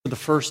the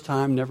first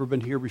time, never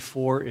been here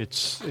before,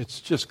 it's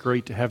just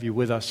great to have you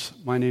with us.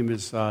 My name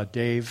is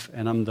Dave,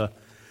 and I'm the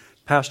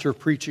pastor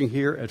preaching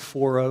here at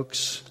Four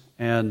Oaks.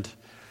 And,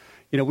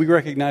 we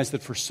recognize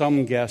that for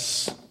some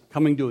guests,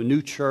 coming to a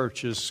new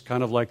church is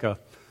kind of like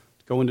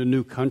going to a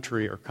new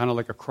country or kind of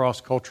like a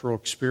cross-cultural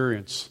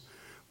experience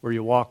where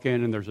you walk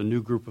in and there's a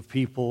new group of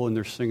people and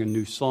they're singing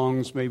new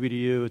songs maybe to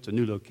you. It's a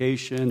new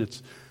location.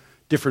 It's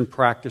different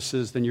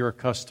practices than you're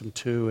accustomed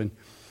to. And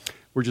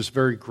we're just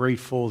very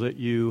grateful that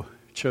you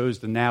chose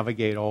to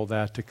navigate all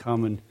that to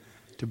come and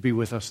to be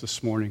with us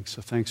this morning.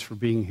 So thanks for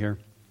being here.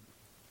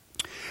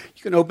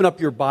 You can open up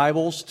your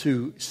Bibles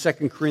to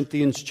 2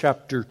 Corinthians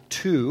chapter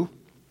 2.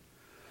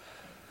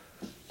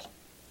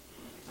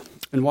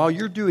 And while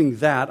you're doing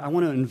that, I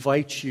want to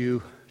invite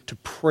you to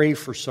pray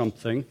for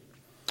something.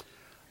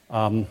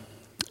 At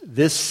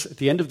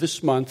the end of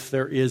this month,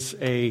 there is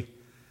a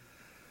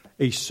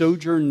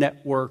Sojourn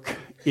Network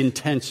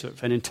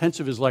intensive. An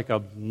intensive is like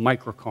a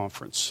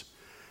micro-conference.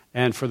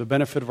 And for the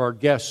benefit of our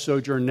guests,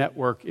 Sojourn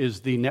Network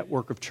is the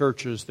network of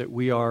churches that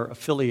we are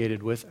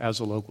affiliated with as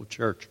a local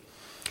church.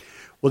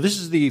 Well, this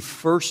is the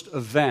first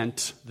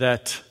event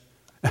that,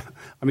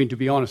 to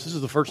be honest, this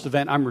is the first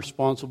event I'm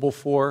responsible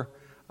for.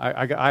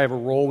 I have a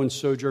role in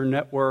Sojourn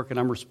Network, and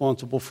I'm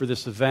responsible for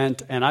this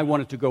event, and I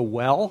want it to go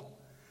well,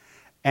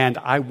 and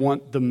I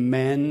want the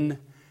men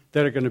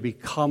that are going to be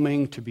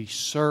coming to be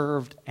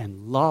served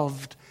and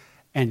loved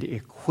and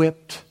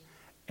equipped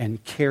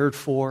and cared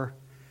for.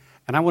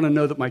 And I want to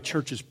know that my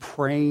church is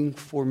praying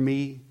for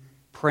me,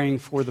 praying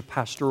for the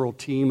pastoral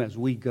team as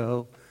we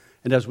go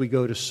and as we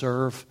go to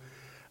serve.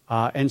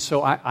 And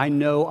so I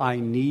know I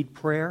need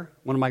prayer.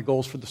 One of my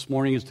goals for this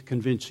morning is to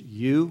convince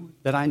you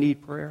that I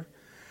need prayer.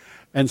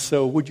 And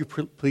so would you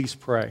please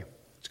pray?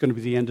 It's going to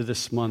be the end of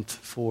this month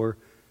for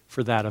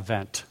that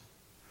event.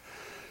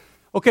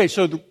 Okay,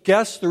 so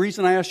the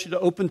reason I asked you to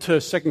open to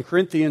 2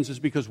 Corinthians is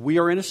because we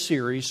are in a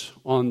series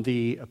on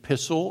the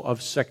epistle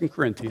of 2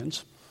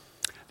 Corinthians.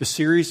 The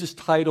series is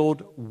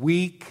titled,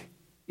 Weak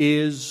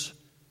is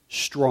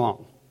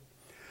Strong.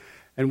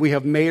 And we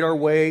have made our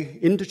way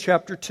into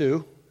chapter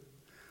 2,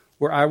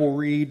 where I will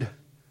read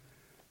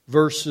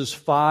verses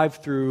 5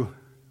 through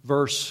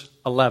verse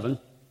 11.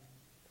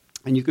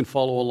 And you can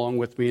follow along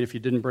with me. And if you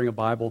didn't bring a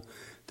Bible,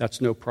 that's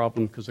no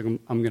problem because I'm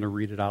going to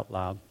read it out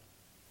loud.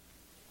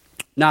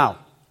 Now,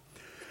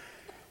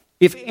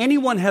 if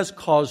anyone has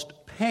caused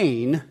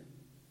pain,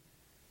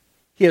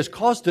 he has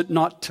caused it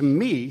not to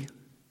me,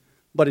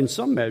 but in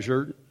some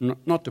measure,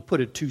 not to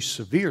put it too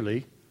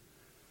severely,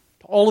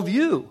 to all of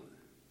you.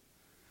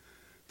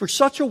 For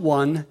such a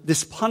one,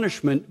 this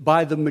punishment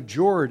by the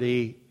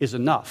majority is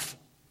enough.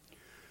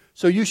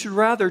 So you should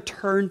rather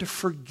turn to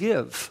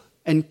forgive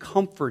and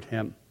comfort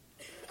him,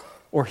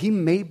 or he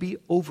may be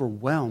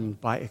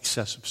overwhelmed by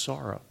excessive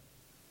sorrow.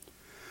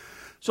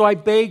 So I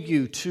beg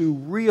you to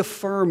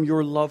reaffirm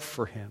your love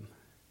for him.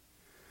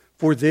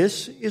 For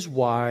this is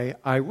why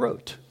I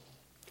wrote,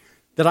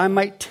 that I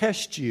might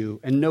test you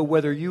and know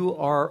whether you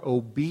are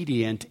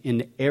obedient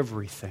in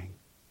everything.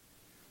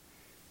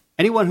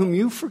 Anyone whom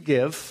you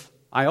forgive,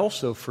 I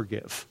also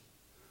forgive.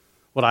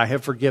 What I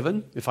have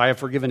forgiven, if I have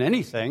forgiven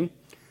anything,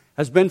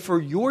 has been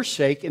for your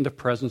sake in the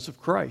presence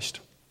of Christ,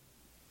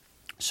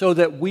 so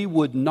that we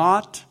would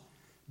not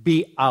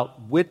be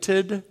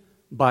outwitted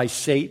by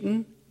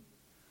Satan,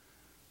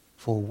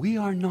 for we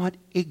are not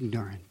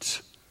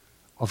ignorant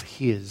of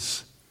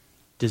his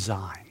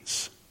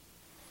designs.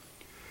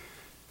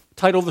 The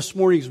title of this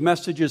morning's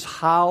message is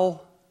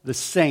How the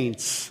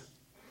Saints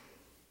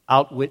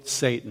Outwit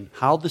Satan.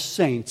 How the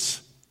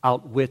Saints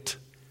Outwit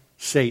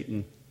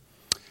Satan.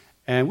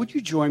 And would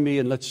you join me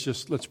and let's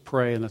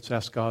pray and let's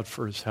ask God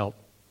for his help.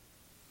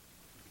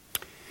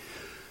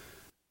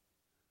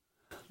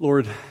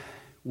 Lord,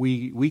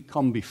 we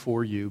come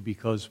before you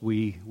because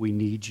we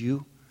need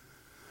you.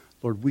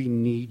 Lord, we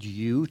need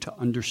you to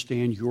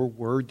understand your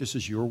word. This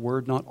is your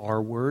word, not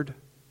our word.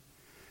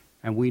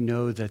 And we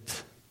know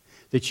that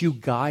you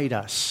guide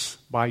us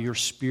by your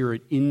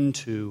Spirit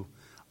into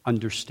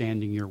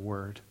understanding your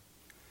word.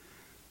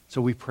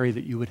 So we pray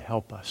that you would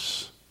help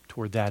us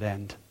toward that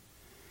end.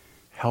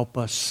 Help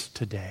us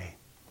today.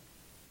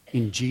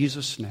 In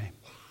Jesus' name,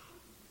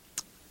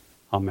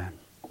 amen.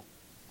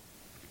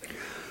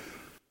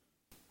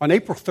 On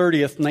April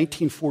 30th,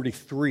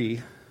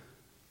 1943,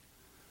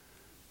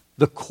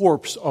 the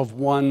corpse of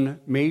one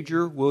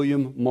Major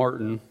William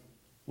Martin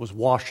was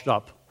washed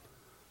up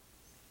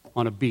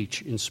on a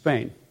beach in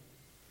Spain.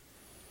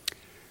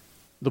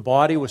 The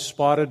body was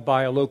spotted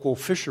by a local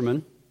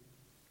fisherman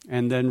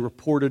and then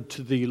reported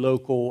to the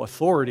local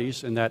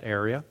authorities in that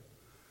area,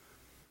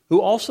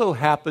 who also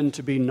happened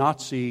to be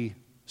Nazi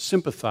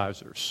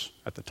sympathizers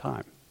at the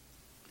time.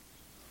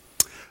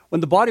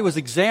 When the body was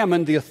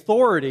examined, the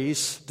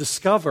authorities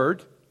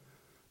discovered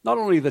not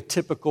only the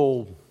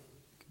typical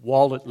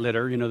wallet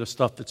litter, the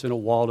stuff that's in a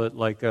wallet,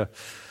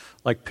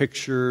 like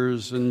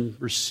pictures and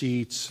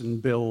receipts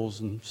and bills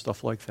and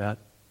stuff like that,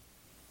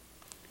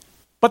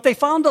 but they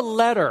found a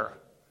letter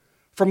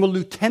from a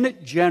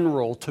lieutenant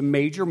general to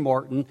Major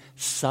Martin,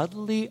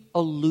 subtly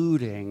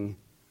alluding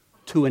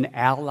to an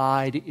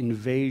Allied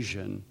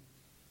invasion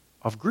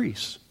of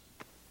Greece.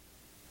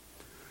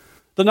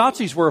 The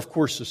Nazis were, of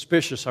course,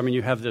 suspicious. I mean,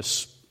 you have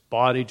this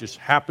body just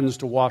happens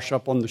to wash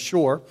up on the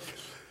shore.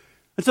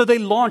 And so they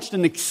launched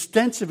an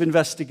extensive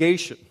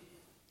investigation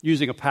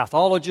using a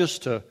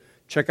pathologist to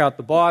check out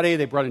the body.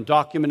 They brought in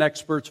document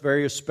experts,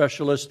 various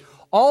specialists,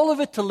 all of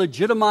it to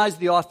legitimize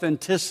the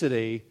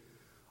authenticity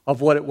of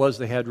what it was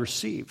they had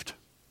received.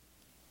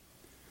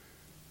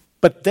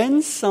 But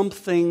then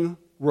something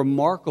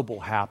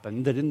remarkable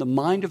happened that in the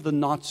mind of the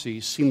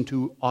Nazis seemed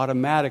to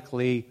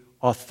automatically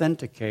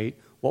authenticate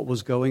what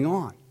was going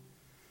on.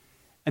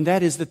 And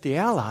that is that the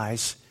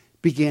Allies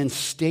began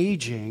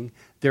staging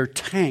their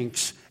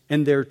tanks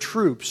and their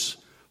troops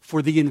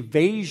for the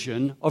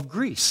invasion of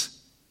Greece.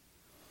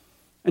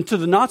 And to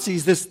the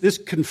Nazis, this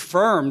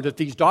confirmed that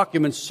these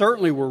documents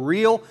certainly were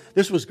real.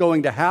 This was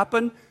going to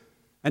happen.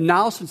 And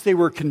now, since they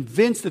were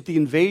convinced that the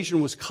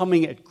invasion was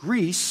coming at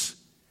Greece,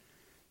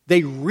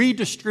 they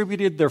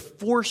redistributed their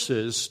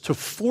forces to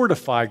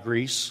fortify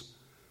Greece,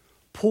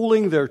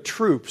 pulling their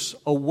troops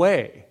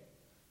away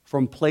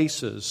from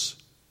places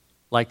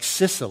like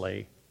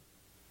Sicily,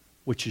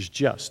 which is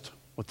just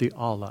what the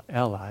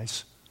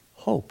Allies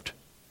hoped.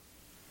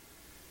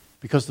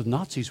 Because the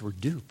Nazis were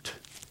duped.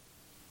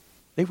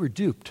 They were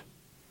duped.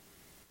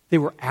 They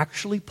were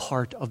actually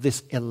part of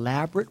this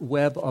elaborate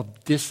web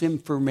of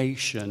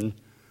disinformation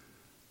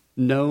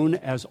known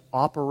as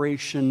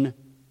Operation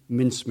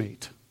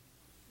Mincemeat.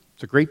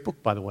 It's a great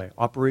book, by the way,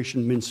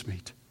 Operation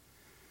Mincemeat.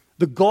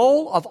 The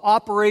goal of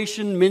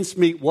Operation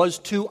Mincemeat was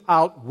to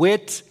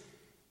outwit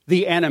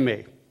the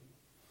enemy.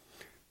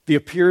 The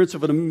appearance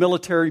of a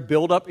military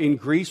buildup in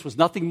Greece was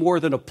nothing more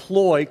than a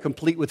ploy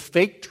complete with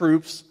fake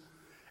troops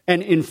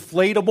and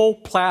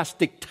inflatable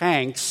plastic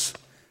tanks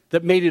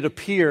that made it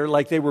appear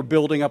like they were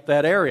building up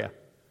that area.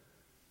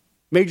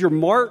 Major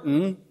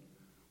Martin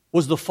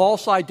was the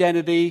false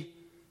identity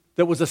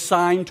that was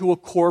assigned to a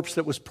corpse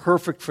that was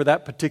perfect for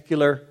that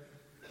particular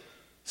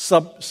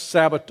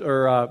spycraft,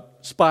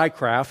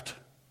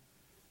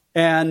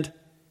 and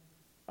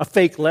a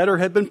fake letter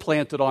had been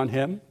planted on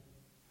him,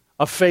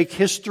 a fake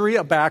history,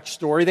 a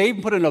backstory. They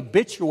even put an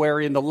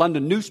obituary in the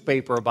London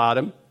newspaper about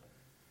him.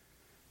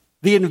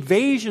 The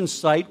invasion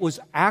site was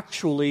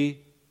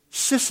actually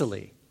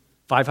Sicily,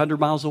 500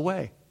 miles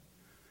away.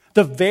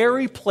 The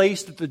very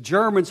place that the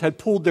Germans had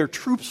pulled their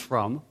troops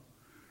from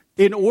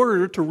in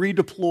order to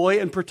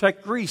redeploy and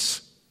protect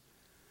Greece.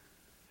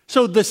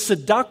 So the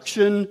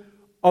seduction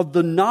of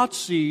the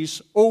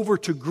Nazis over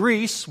to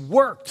Greece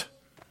worked.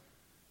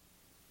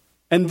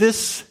 And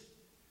this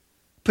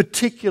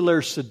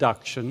particular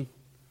seduction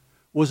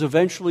was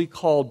eventually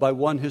called by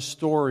one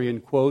historian,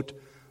 quote,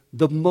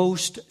 the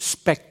most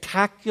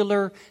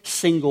spectacular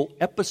single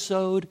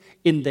episode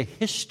in the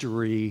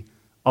history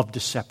of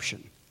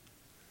deception.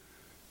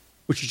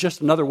 Which is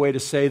just another way to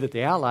say that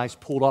the Allies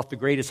pulled off the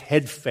greatest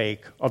head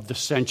fake of the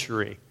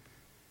century.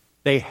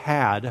 They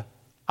had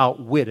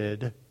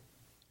outwitted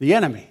the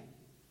enemy.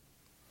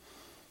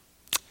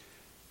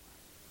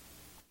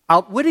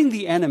 Outwitting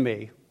the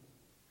enemy,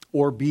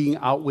 or being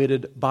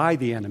outwitted by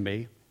the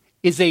enemy,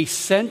 is a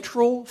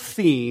central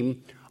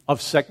theme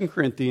of 2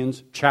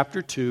 Corinthians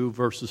chapter 2,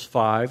 verses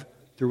 5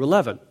 through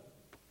 11.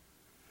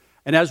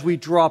 And as we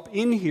drop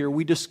in here,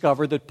 we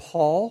discover that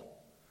Paul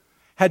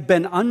had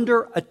been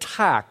under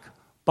attack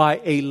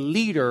by a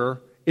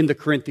leader in the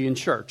Corinthian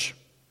church.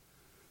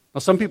 Now,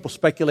 some people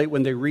speculate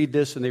when they read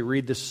this and they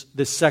read this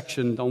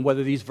section on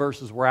whether these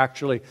verses were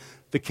actually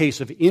the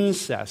case of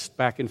incest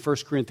back in 1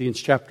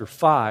 Corinthians chapter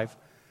 5.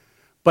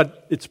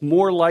 But it's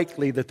more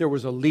likely that there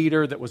was a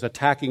leader that was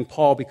attacking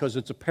Paul because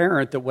it's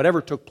apparent that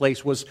whatever took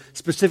place was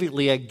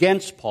specifically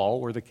against Paul,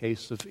 where the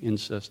case of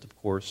incest, of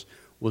course,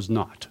 was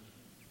not.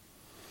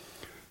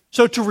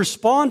 So to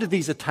respond to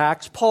these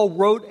attacks, Paul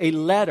wrote a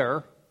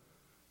letter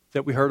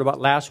that we heard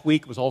about last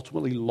week. It was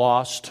ultimately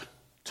lost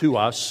to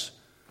us.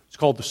 It's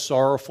called the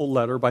Sorrowful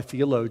Letter by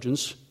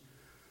theologians.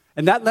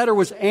 And that letter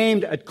was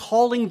aimed at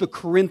calling the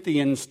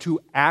Corinthians to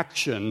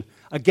action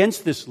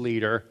against this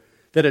leader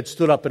that had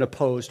stood up and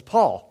opposed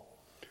Paul.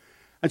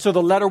 And so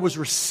the letter was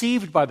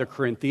received by the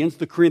Corinthians.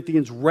 The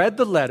Corinthians read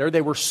the letter.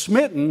 They were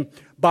smitten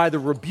by the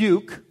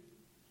rebuke.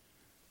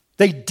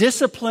 They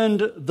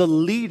disciplined the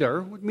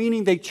leader,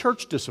 meaning they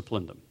church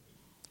disciplined him.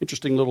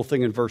 Interesting little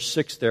thing in verse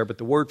 6 there, but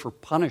the word for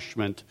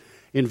punishment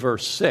in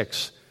verse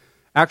 6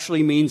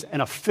 actually means an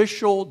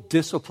official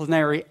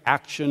disciplinary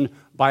action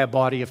by a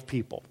body of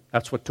people.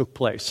 That's what took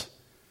place.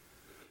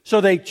 So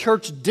they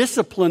church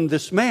disciplined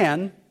this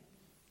man,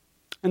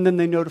 and then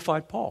they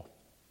notified Paul.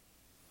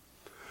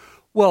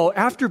 Well,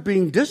 after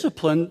being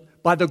disciplined,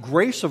 by the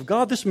grace of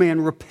God, this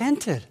man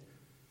repented.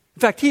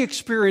 In fact, he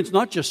experienced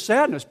not just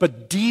sadness,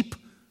 but deep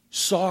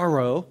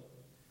sorrow.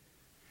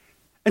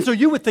 And so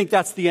you would think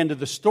that's the end of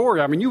the story.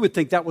 I mean, you would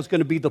think that was going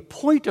to be the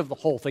point of the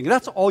whole thing.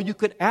 That's all you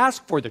could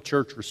ask for. The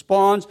church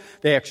responds.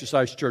 They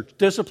exercise church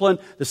discipline.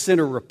 The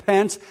sinner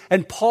repents.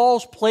 And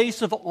Paul's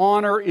place of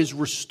honor is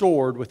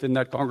restored within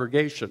that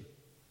congregation.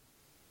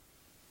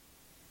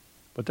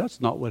 But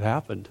that's not what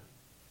happened.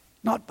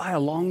 Not by a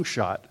long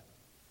shot.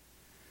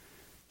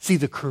 See,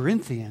 the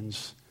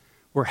Corinthians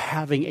were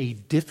having a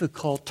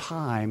difficult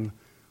time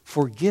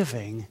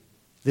forgiving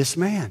this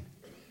man.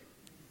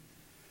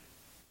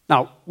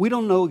 Now, we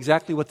don't know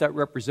exactly what that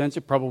represents.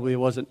 It probably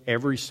wasn't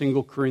every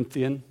single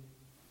Corinthian.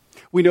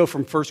 We know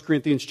from 1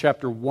 Corinthians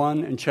chapter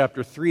 1 and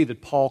chapter 3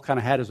 that Paul kind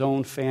of had his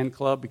own fan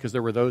club because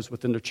there were those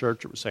within the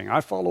church that were saying,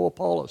 I follow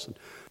Apollos.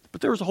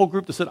 But there was a whole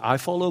group that said, I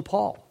follow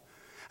Paul.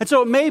 And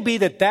so it may be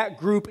that that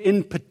group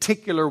in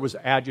particular was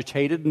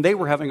agitated and they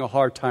were having a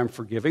hard time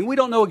forgiving. We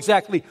don't know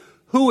exactly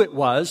who it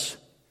was.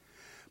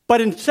 But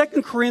in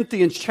 2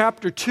 Corinthians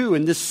chapter 2,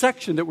 in this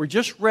section that we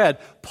just read,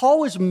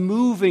 Paul is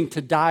moving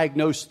to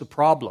diagnose the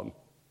problem.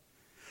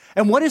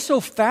 And what is so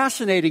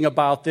fascinating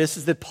about this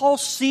is that Paul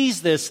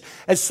sees this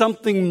as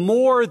something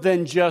more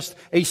than just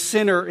a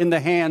sinner in the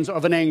hands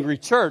of an angry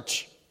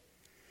church.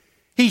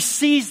 He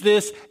sees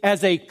this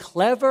as a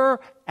clever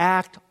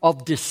act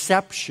of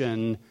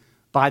deception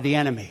by the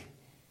enemy.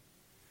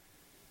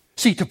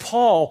 See, to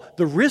Paul,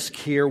 the risk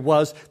here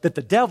was that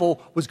the devil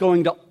was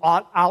going to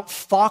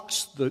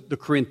outfox the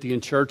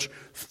Corinthian church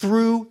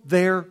through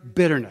their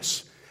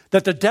bitterness.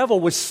 That the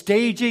devil was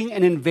staging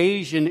an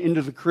invasion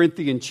into the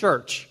Corinthian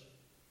church.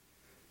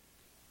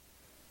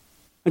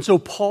 And so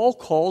Paul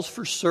calls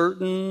for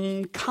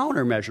certain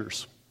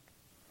countermeasures.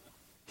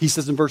 He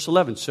says in verse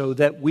 11, so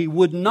that we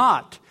would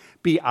not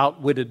be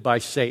outwitted by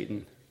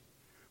Satan,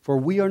 for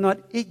we are not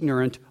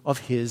ignorant of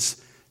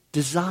his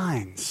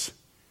designs.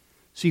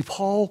 See,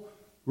 Paul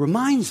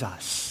reminds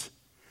us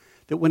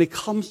that when it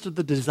comes to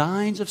the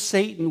designs of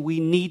Satan, we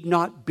need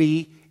not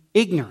be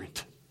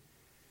ignorant.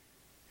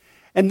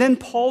 And then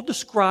Paul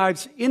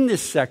describes in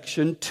this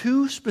section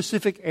two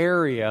specific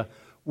areas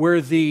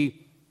where the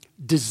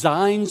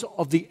designs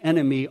of the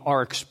enemy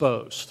are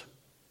exposed.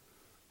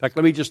 In fact,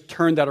 let me just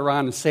turn that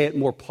around and say it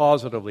more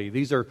positively.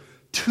 These are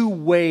two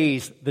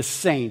ways the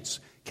saints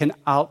can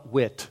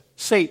outwit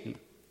Satan.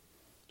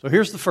 So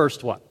here's the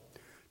first one.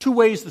 Two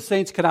ways the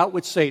saints can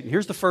outwit Satan.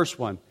 Here's the first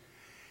one.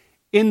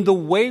 In the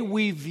way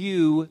we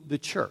view the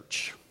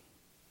church.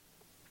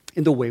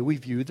 In the way we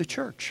view the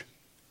church.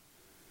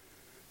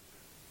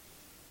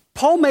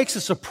 Paul makes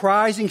a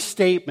surprising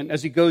statement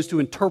as he goes to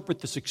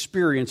interpret this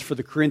experience for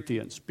the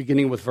Corinthians,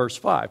 beginning with verse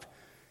 5.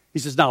 He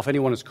says, now, if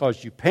anyone has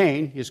caused you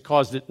pain, he has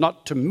caused it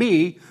not to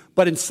me,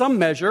 but in some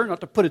measure,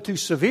 not to put it too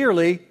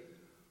severely,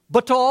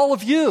 but to all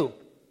of you.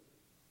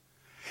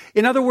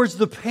 In other words,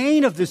 the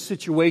pain of this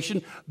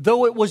situation,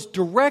 though it was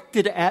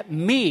directed at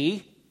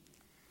me,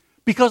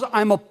 because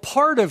I'm a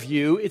part of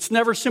you, it's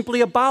never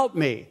simply about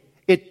me.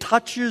 It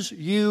touches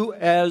you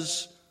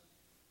as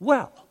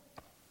well.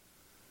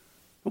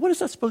 And what is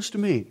that supposed to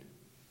mean?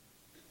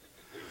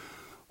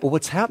 Well,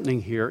 what's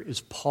happening here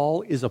is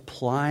Paul is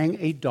applying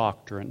a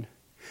doctrine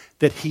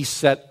that he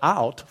set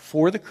out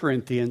for the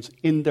Corinthians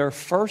in their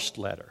first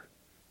letter,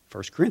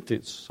 1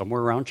 Corinthians,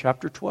 somewhere around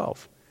chapter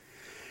 12.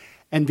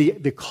 And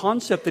the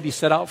concept that he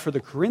set out for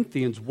the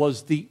Corinthians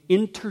was the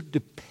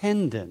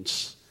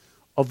interdependence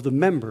of the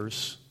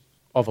members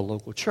of a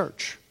local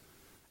church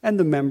and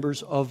the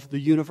members of the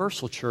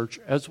universal church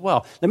as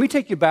well. Let me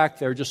take you back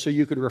there just so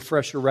you can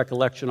refresh your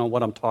recollection on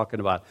what I'm talking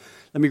about.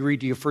 Let me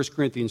read to you 1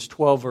 Corinthians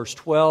 12, verse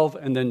 12,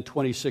 and then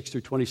 26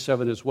 through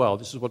 27 as well.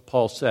 This is what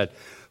Paul said.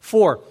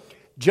 For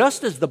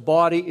just as the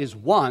body is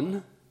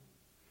one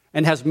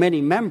and has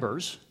many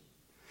members,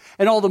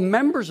 and all the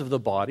members of the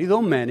body,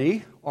 though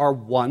many, are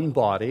one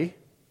body,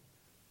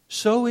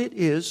 so it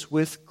is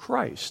with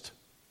Christ.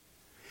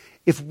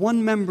 If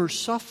one member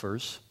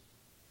suffers,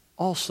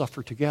 all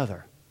suffer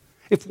together.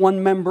 If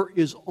one member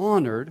is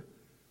honored,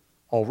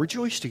 all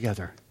rejoice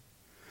together.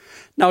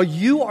 Now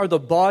you are the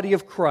body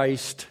of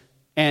Christ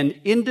and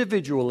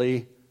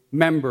individually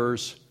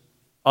members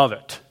of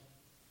it.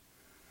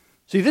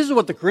 See, this is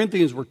what the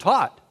Corinthians were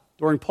taught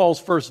during Paul's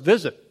first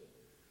visit.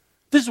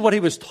 This is what he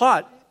was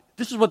taught.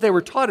 This is what they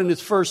were taught in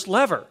his first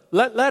letter.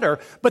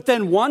 But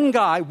then one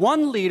guy,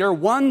 one leader,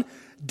 one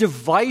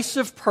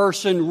divisive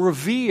person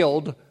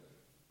revealed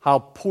how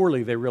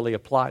poorly they really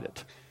applied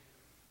it.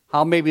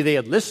 How maybe they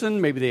had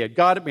listened, maybe they had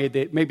got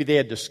it, maybe they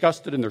had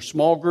discussed it in their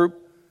small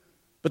group,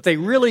 but they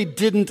really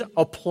didn't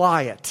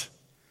apply it.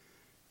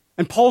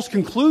 And Paul's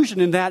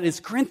conclusion in that is,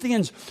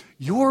 Corinthians,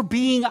 you're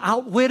being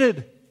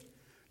outwitted.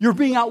 You're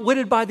being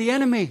outwitted by the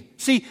enemy.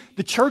 See,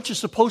 the church is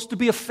supposed to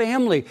be a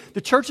family.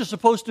 The church is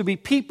supposed to be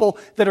people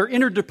that are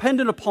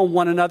interdependent upon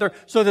one another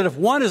so that if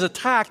one is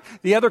attacked,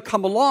 the other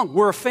come along.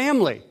 We're a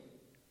family.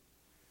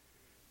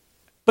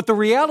 But the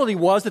reality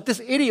was that this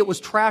idiot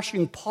was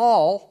trashing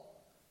Paul,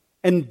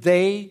 and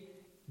they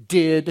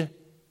did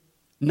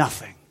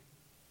nothing.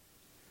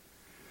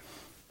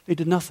 They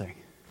did nothing.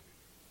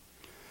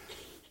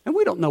 And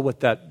we don't know what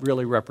that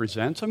really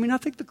represents. I mean, I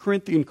think the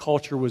Corinthian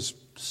culture was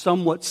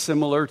somewhat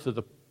similar to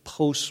the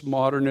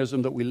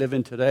postmodernism that we live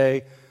in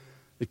today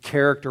that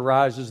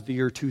characterizes the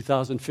year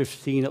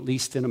 2015, at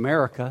least in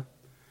America.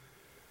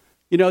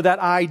 You know, that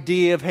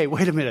idea of, hey,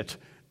 wait a minute,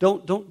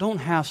 don't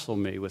hassle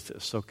me with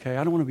this, okay?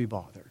 I don't want to be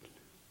bothered.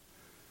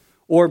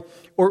 Or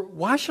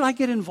why should I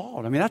get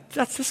involved? I mean,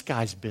 that's this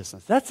guy's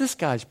business. That's this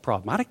guy's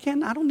problem.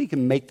 I don't need to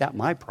make that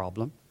my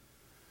problem.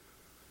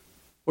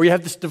 Or you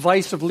have this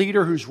divisive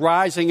leader who's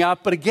rising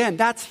up, but again,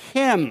 that's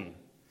him.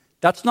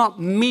 That's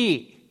not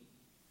me.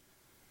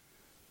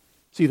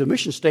 See, the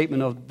mission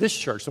statement of this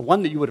church, the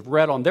one that you would have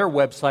read on their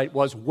website,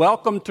 was,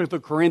 "Welcome to the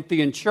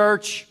Corinthian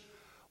church,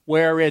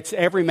 where it's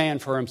every man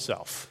for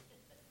himself,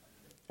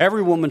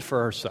 every woman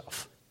for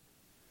herself."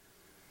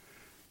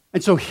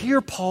 And so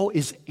here Paul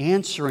is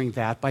answering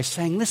that by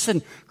saying,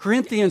 listen,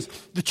 Corinthians,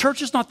 the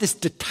church is not this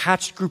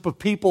detached group of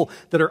people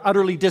that are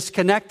utterly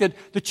disconnected.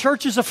 The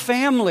church is a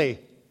family.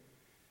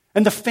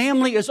 And the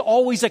family is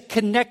always a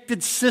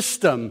connected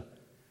system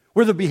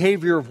where the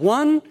behavior of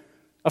one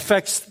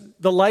affects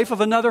the life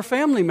of another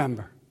family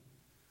member.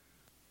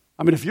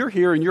 I mean, if you're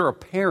here and you're a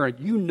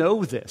parent, you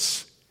know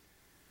this.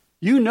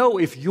 You know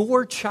if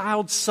your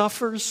child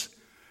suffers,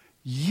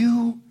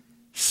 you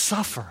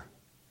suffer.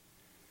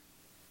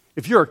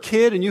 If you're a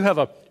kid and you have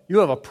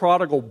a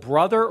prodigal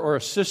brother or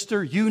a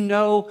sister, you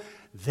know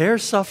their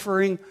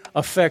suffering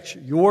affects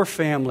your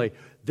family.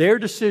 Their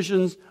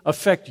decisions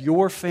affect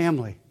your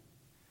family.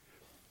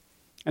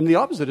 And the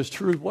opposite is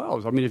true as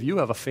well. I mean, if you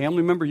have a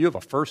family member, you have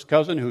a first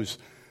cousin who's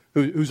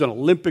an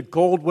Olympic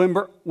gold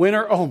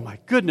winner, oh my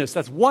goodness,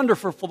 that's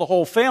wonderful for the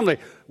whole family.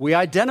 We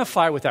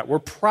identify with that. We're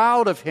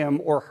proud of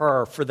him or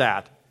her for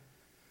that.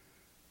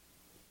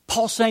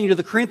 Paul's saying to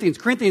the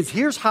Corinthians,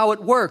 here's how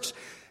it works.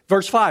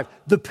 Verse 5,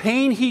 the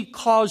pain he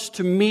caused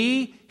to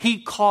me,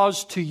 he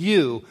caused to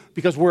you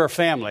because we're a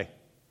family.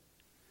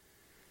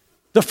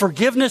 The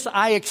forgiveness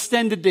I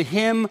extended to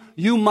him,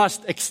 you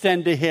must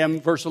extend to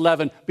him, verse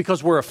 11,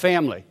 because we're a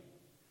family.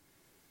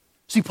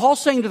 See, Paul's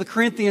saying to the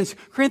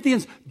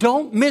Corinthians,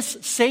 don't miss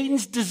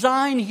Satan's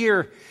design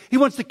here. He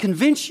wants to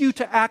convince you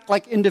to act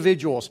like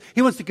individuals.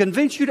 He wants to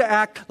convince you to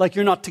act like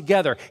you're not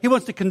together. He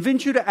wants to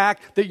convince you to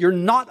act that you're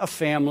not a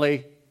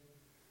family,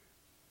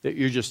 that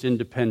you're just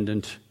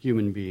independent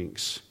human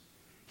beings.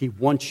 He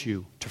wants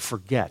you to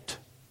forget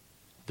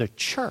the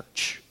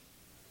church.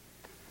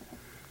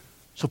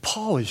 So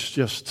Paul is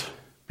just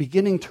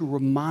beginning to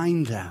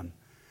remind them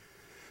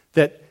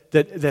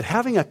that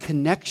having a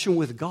connection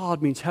with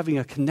God means having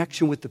a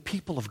connection with the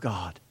people of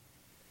God.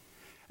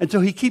 And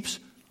so he keeps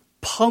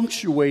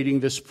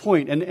punctuating this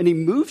point, and he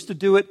moves to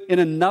do it in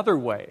another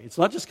way. It's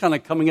not just kind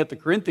of coming at the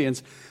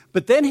Corinthians,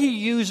 but then he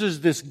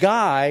uses this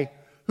guy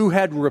who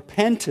had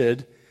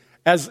repented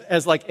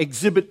as like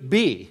exhibit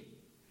B.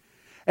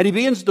 And he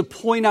begins to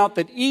point out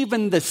that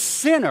even the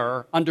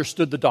sinner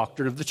understood the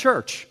doctrine of the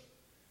church.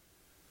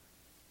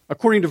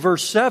 According to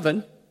verse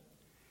 7,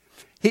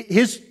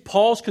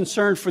 Paul's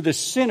concern for this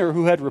sinner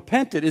who had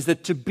repented is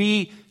that to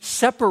be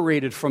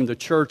separated from the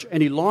church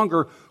any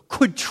longer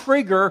could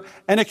trigger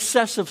an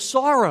excessive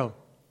sorrow.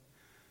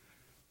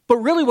 But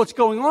really what's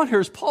going on here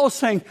is Paul is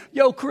saying,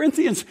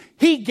 Corinthians,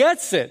 he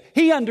gets it.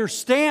 He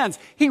understands.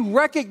 He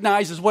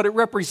recognizes what it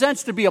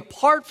represents to be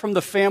apart from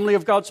the family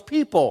of God's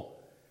people.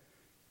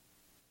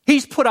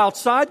 He's put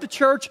outside the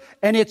church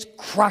and it's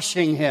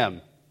crushing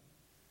him.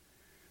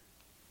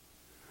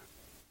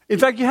 In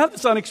fact, you have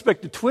this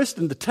unexpected twist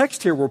in the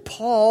text here where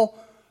Paul,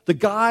 the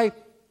guy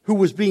who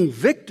was being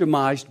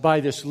victimized by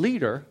this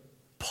leader,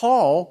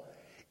 Paul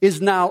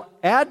is now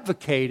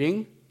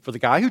advocating for the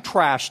guy who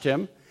trashed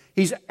him.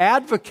 He's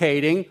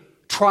advocating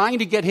trying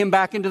to get him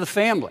back into the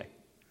family.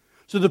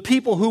 So the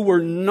people who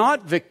were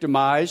not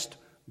victimized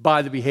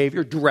by the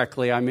behavior,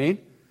 directly I mean,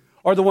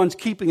 are the ones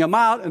keeping him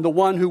out, and the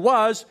one who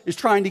was is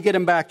trying to get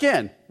him back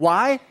in.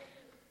 Why?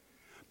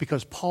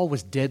 Because Paul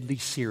was deadly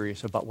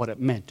serious about what it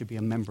meant to be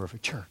a member of a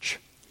church.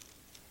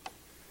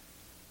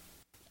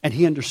 And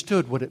he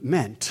understood what it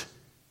meant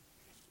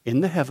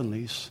in the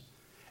heavenlies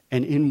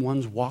and in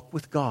one's walk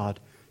with God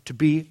to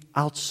be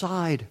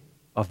outside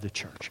of the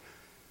church.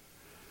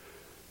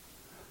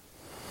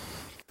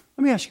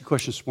 Let me ask you a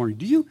question this morning.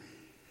 Do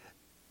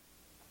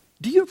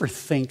you ever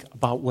think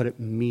about what it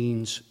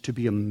means to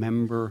be a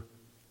member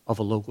of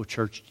a local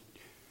church?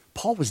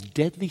 Paul was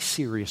deadly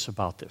serious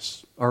about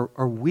this.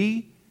 Are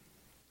we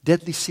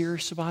deadly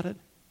serious about it?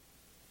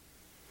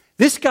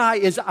 This guy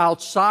is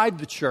outside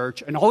the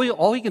church, and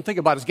all he can think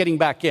about is getting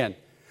back in.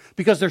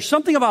 Because there's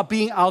something about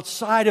being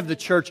outside of the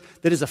church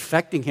that is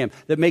affecting him,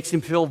 that makes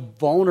him feel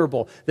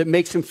vulnerable, that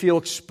makes him feel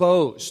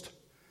exposed,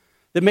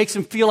 that makes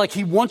him feel like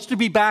he wants to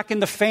be back in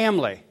the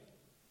family.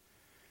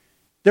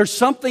 There's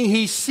something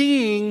he's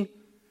seeing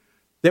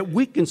that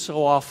we can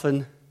so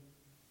often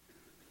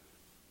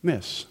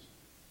miss.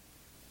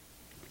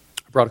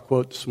 I brought a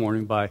quote this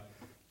morning by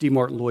D.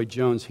 Martin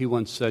Lloyd-Jones. He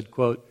once said,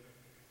 quote,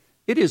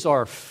 "It is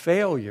our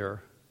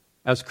failure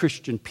as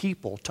Christian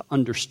people to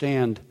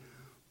understand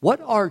what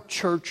our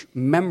church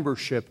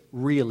membership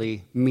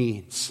really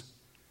means.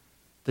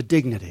 The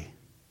dignity,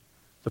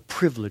 the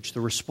privilege,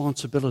 the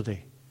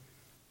responsibility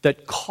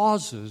that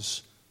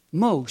causes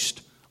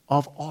most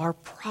of our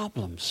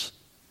problems."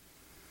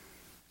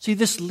 See,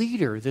 this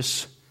leader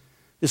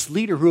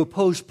who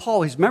opposed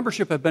Paul, his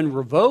membership had been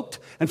revoked,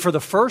 and for the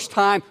first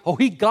time,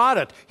 he got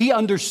it. He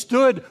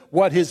understood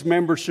what his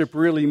membership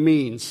really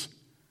means.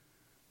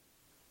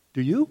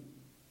 Do you?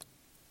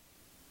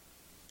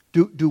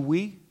 Do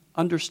we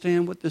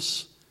understand what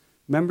this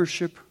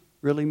membership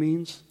really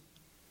means?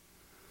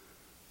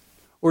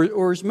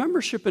 Or is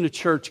membership in a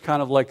church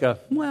kind of like I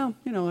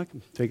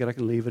can take it, I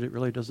can leave it. It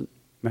really doesn't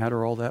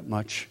matter all that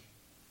much.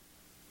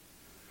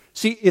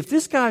 See, if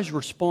this guy's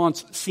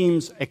response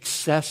seems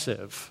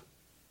excessive,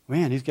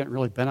 man, he's getting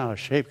really bent out of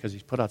shape because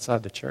he's put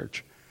outside the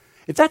church.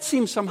 If that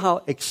seems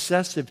somehow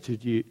excessive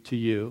to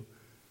you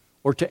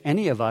or to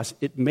any of us,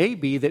 it may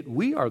be that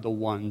we are the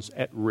ones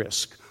at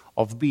risk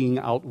of being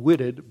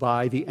outwitted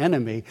by the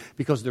enemy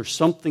because there's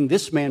something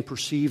this man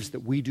perceives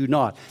that we do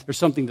not. There's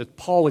something that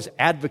Paul is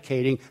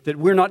advocating that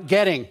we're not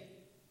getting.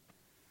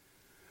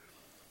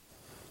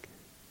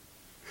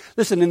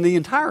 Listen, in the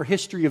entire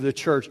history of the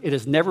church, it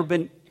has never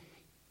been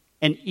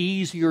an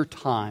easier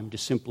time to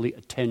simply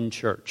attend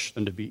church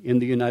than to be in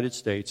the United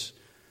States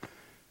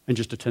and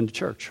just attend a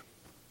church.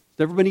 It's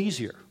never been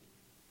easier.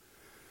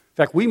 In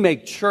fact, we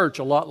make church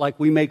a lot like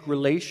we make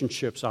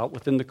relationships out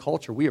within the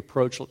culture. We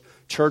approach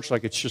church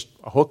like it's just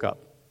a hookup.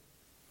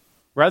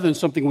 Rather than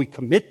something we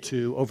commit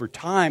to over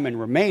time and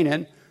remain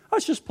in,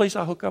 it's just a place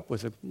I hook up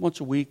with it once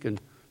a week, and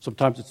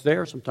sometimes it's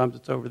there, sometimes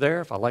it's over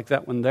there. If I like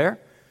that one there,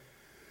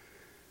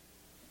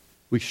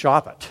 we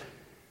shop it.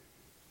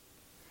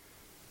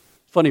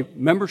 Funny,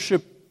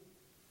 membership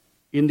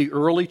in the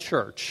early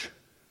church,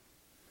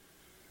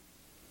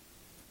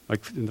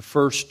 like in the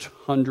first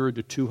 100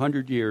 to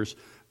 200 years,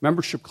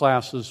 membership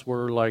classes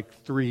were like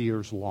 3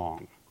 years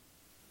long.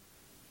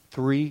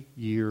 3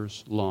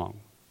 years long.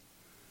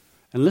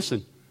 And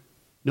listen,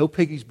 no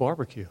Piggy's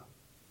barbecue.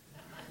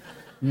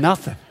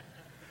 Nothing.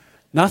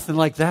 Nothing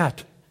like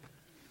that.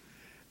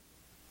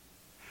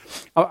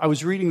 I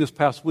was reading this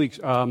past week,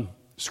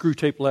 Screw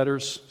Tape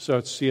Letters. So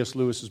it's C.S.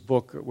 Lewis's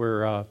book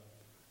where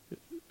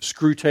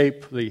Screw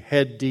Tape, the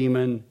head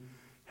demon,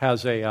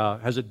 has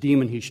a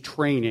demon he's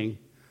training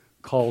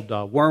called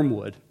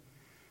Wormwood.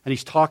 And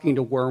he's talking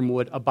to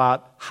Wormwood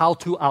about how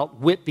to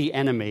outwit the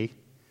enemy.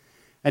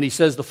 And he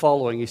says the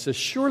following. He says,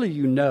 surely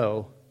you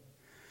know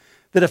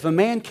that if a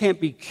man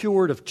can't be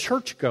cured of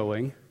church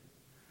going,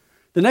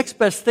 the next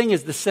best thing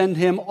is to send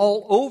him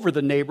all over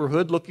the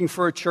neighborhood looking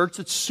for a church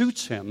that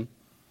suits him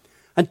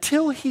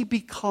until he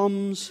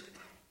becomes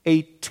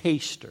a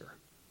taster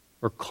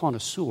or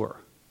connoisseur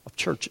of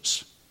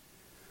churches.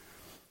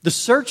 The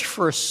search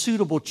for a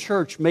suitable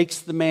church makes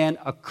the man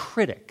a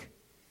critic,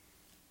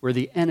 where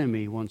the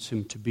enemy wants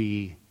him to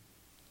be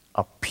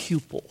a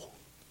pupil.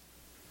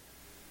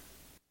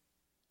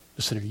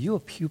 Listen, are you a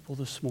pupil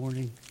this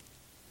morning?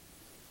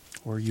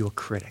 Or are you a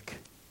critic?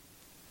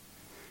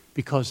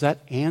 Because the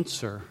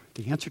answer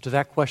to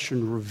that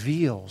question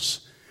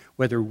reveals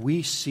whether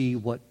we see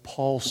what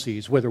Paul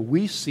sees, whether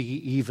we see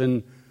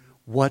even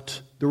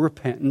what the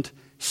repentant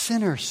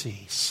sinner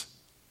sees.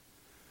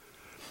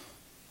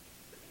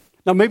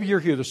 Now, maybe you're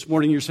here this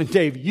morning, you're saying,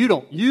 Dave, you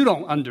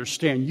don't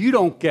understand. You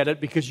don't get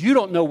it because you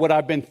don't know what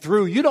I've been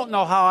through. You don't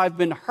know how I've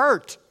been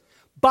hurt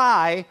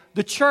by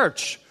the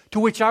church.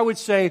 To which I would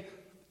say,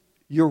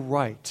 you're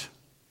right.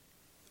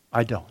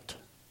 I don't.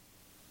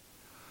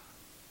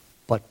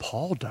 But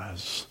Paul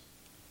does.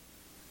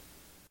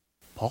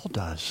 Paul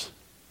does.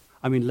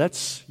 I mean,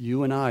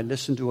 you and I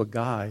listen to a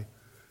guy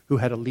who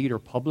had a leader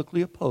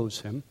publicly oppose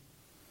him,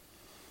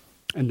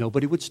 and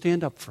nobody would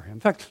stand up for him. In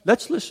fact,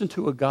 let's listen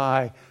to a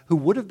guy who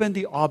would have been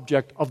the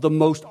object of the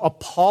most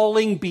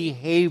appalling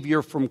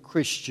behavior from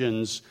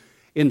Christians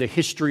in the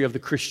history of the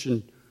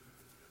Christian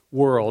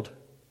world.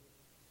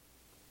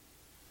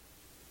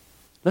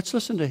 Let's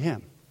listen to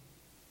him.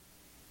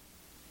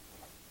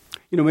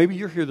 You know, maybe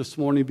you're here this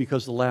morning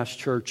because the last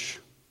church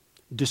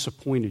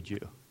disappointed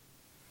you.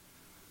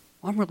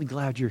 I'm really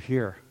glad you're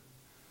here.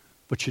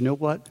 But you know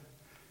what?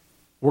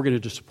 We're going to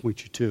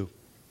disappoint you too.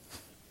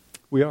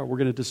 We are. We're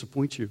going to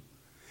disappoint you.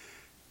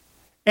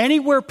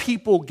 Anywhere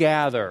people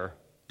gather,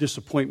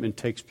 disappointment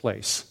takes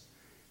place.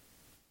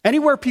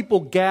 Anywhere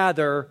people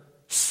gather,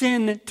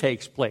 sin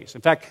takes place.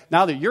 In fact,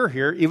 now that you're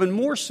here, even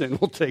more sin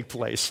will take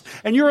place.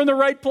 And you're in the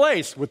right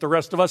place with the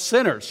rest of us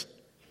sinners.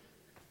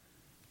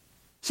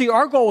 See,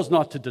 our goal is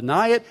not to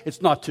deny it.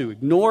 It's not to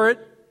ignore it.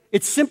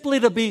 It's simply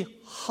to be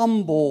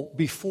humble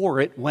before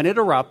it when it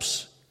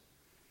erupts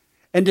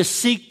and to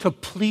seek to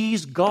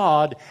please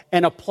God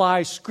and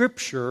apply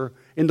Scripture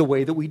in the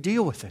way that we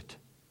deal with it.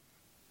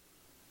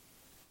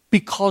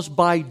 Because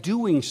by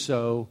doing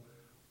so,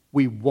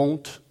 we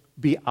won't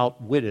be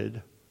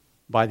outwitted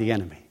by the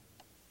enemy.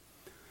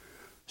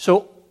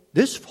 So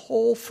this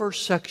whole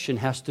first section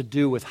has to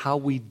do with how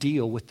we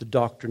deal with the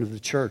doctrine of the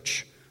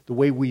church, the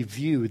way we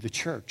view the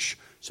church,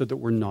 so that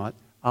we're not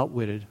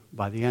outwitted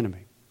by the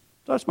enemy.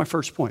 So that's my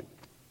first point.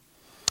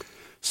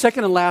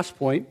 Second and last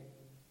point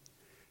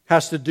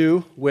has to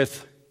do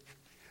with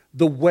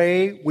the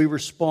way we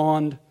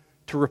respond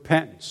to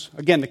repentance.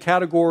 Again, the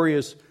category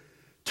is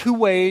two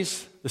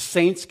ways the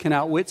saints can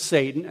outwit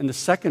Satan, and the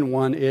second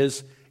one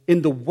is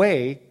in the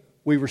way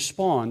we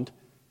respond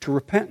to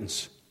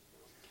repentance.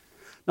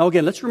 Now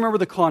again, let's remember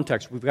the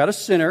context. We've got a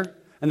sinner,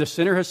 and the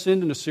sinner has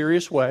sinned in a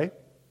serious way.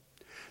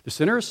 The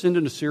sinner has sinned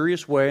in a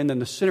serious way, and then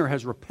the sinner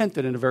has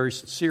repented in a very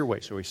sincere way.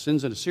 So he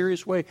sins in a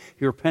serious way,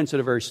 he repents in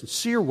a very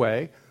sincere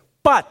way,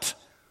 but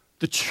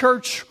the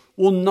church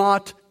will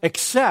not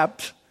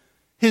accept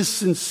his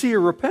sincere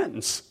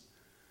repentance.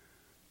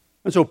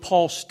 And so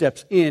Paul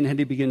steps in and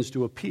he begins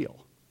to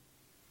appeal.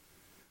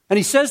 And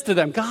he says to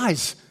them,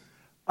 guys,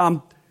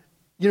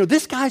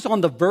 this guy's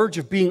on the verge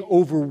of being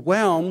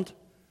overwhelmed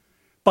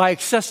by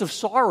excessive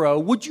sorrow.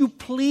 Would you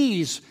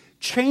please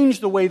change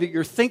the way that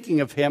you're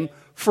thinking of him,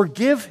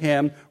 forgive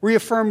him,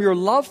 reaffirm your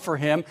love for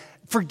him,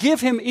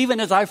 forgive him even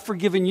as I've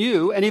forgiven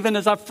you and even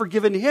as I've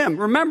forgiven him.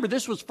 Remember,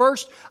 this was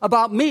first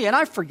about me and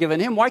I've forgiven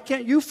him. Why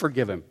can't you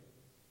forgive him?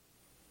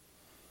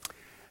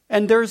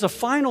 And there's a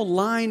final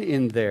line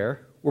in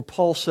there where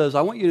Paul says,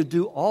 I want you to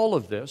do all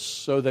of this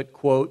so that,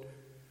 quote,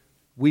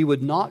 we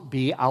would not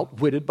be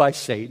outwitted by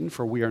Satan,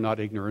 for we are not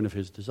ignorant of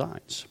his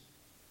designs.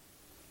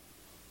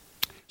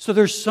 So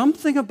there's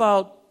something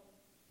about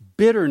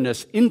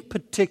bitterness in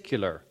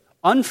particular,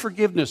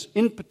 unforgiveness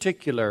in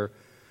particular,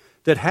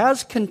 that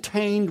has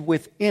contained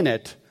within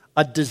it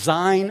a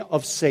design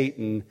of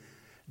Satan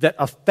that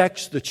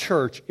affects the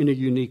church in a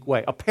unique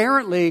way.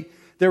 Apparently,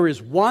 there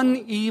is one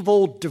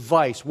evil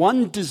device,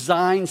 one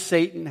design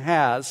Satan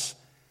has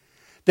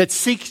that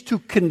seeks to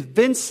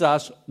convince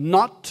us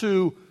not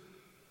to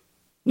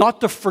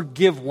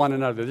forgive one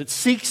another, that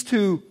seeks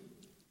to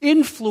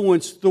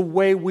influence the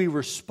way we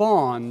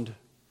respond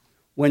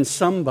when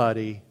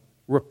somebody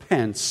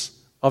repents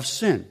of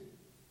sin.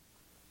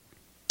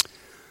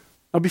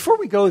 Now, before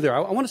we go there,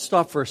 I want to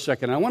stop for a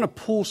second. I want to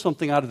pull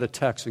something out of the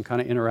text and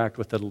kind of interact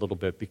with it a little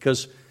bit,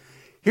 because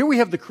here we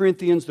have the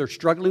Corinthians, they're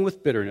struggling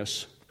with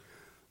bitterness,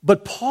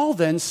 but Paul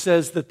then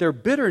says that their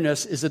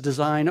bitterness is a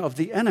design of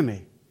the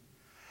enemy.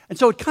 And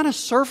so it kind of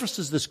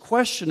surfaces this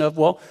question of,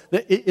 well,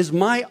 is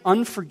my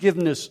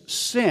unforgiveness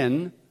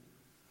sin,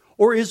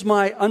 or is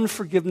my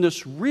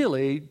unforgiveness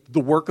really the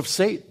work of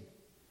Satan?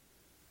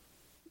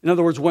 In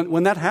other words,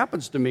 when that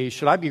happens to me,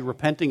 should I be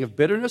repenting of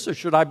bitterness, or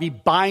should I be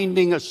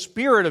binding a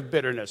spirit of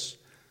bitterness?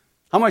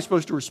 How am I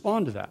supposed to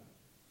respond to that?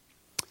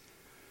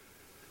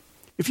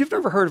 If you've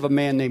never heard of a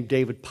man named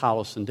David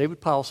Powlison,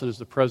 David Powlison is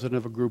the president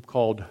of a group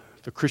called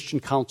the Christian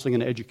Counseling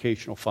and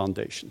Educational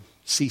Foundation,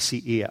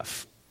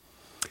 CCEF.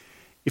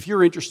 If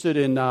you're interested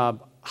in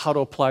how to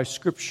apply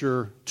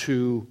Scripture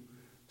to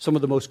some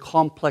of the most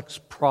complex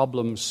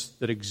problems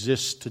that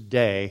exist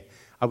today,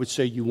 I would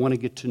say you want to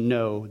get to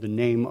know the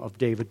name of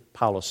David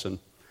Powlison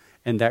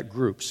and that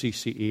group,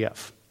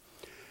 CCEF.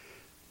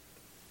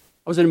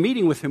 I was in a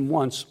meeting with him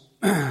once,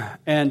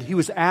 and he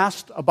was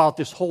asked about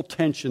this whole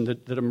tension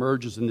that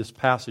emerges in this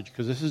passage,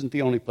 because this isn't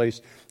the only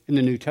place in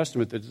the New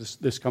Testament that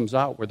this comes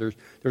out, where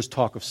there's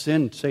talk of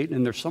sin, Satan,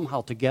 and they're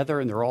somehow together,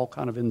 and they're all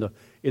kind of in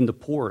the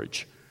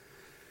porridge.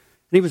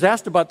 And he was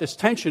asked about this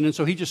tension, and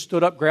so he just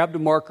stood up, grabbed a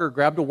marker,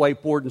 grabbed a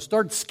whiteboard, and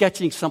started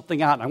sketching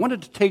something out. And I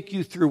wanted to take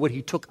you through what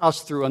he took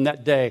us through on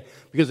that day,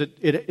 because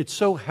it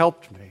so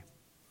helped me.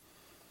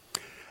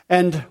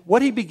 And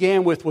what he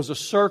began with was a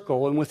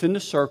circle, and within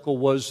the circle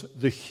was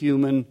the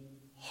human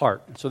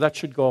heart. And so that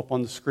should go up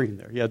on the screen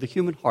there. Yeah, the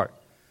human heart.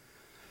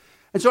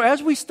 And so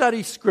as we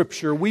study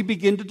Scripture, we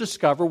begin to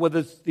discover, whether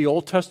it's the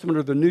Old Testament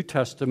or the New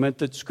Testament,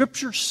 that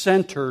Scripture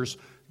centers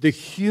the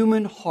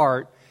human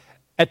heart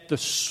at the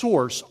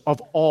source of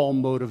all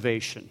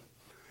motivation.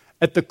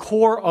 At the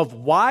core of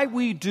why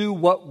we do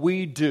what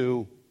we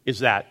do is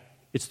that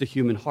it's the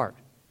human heart.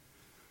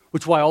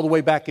 Which why all the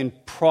way back in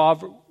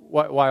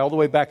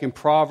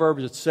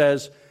Proverbs it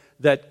says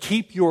that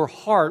keep your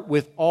heart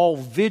with all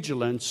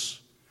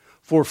vigilance,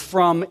 for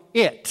from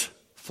it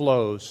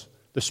flows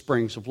the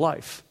springs of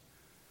life.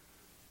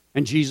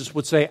 And Jesus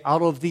would say,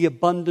 out of the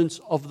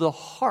abundance of the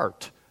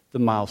heart, the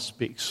mouth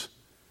speaks.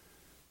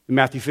 In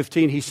Matthew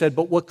 15, he said,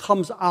 but what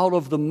comes out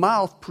of the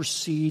mouth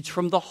proceeds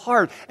from the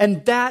heart.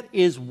 And that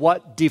is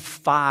what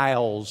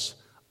defiles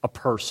a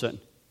person.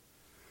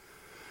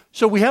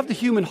 So we have the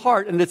human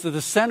heart, and it's at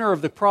the center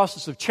of the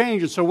process of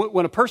change. And so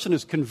when a person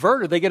is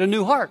converted, they get a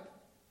new heart.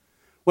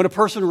 When a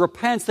person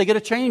repents, they get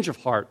a change of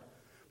heart.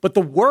 But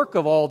the work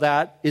of all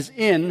that is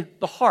in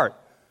the heart.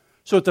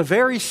 So at the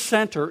very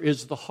center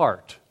is the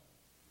heart.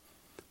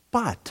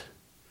 But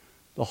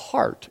the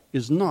heart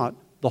is not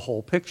the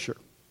whole picture.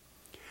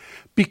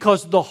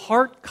 Because the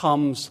heart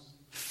comes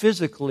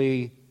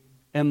physically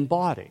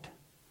embodied.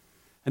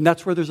 And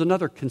that's where there's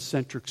another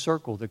concentric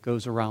circle that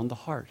goes around the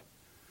heart.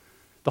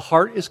 The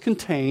heart is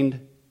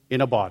contained in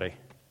a body.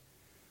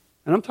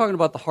 And I'm talking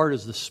about the heart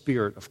as the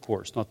spirit, of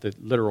course, not the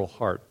literal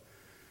heart.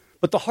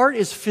 But the heart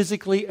is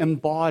physically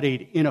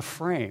embodied in a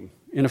frame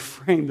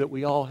that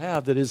we all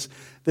have that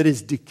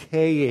is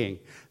decaying,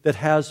 that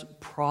has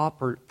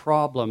proper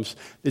problems,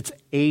 it's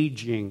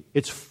aging,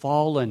 it's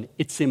fallen,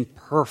 it's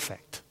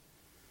imperfect.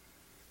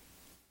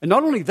 And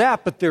not only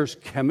that, but there's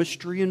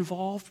chemistry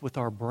involved with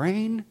our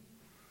brain.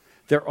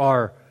 There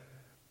are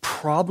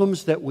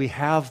problems that we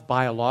have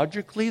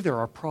biologically. There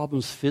are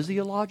problems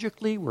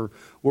physiologically. We're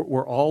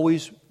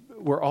always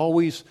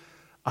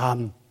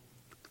kind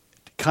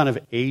of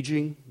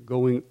aging,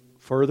 going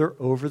further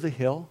over the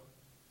hill.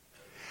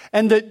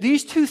 And that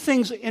these two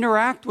things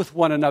interact with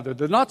one another.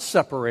 They're not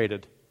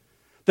separated.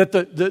 That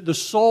the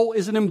soul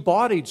is an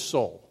embodied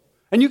soul.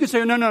 And you can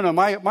say, no,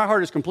 my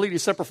heart is completely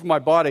separate from my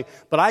body,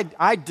 but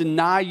I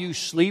deny you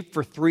sleep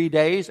for 3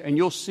 days, and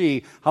you'll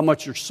see how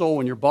much your soul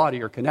and your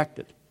body are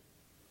connected.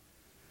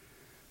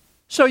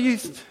 So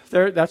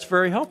that's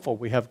very helpful.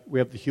 We have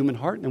the human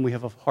heart, and then we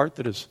have a heart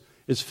that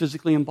is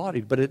physically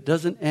embodied, but it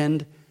doesn't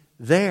end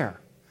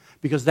there.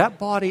 Because that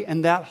body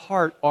and that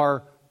heart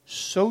are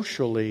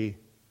socially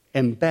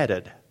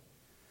embedded.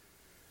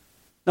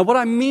 Now, what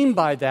I mean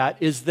by that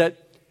is that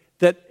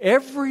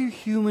every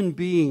human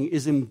being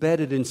is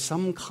embedded in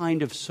some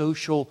kind of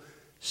social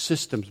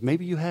systems.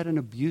 Maybe you had an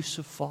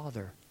abusive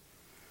father.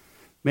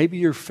 Maybe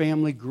your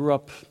family grew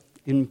up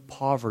in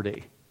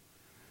poverty.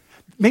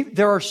 Maybe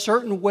there are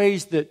certain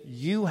ways that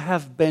you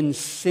have been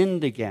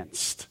sinned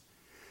against.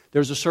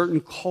 There's a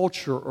certain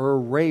culture or a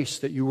race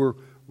that you were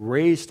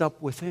raised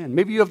up within.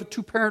 Maybe you have a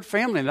two-parent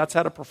family, and that's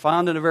had a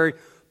profound and a very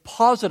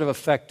positive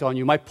effect on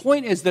you. My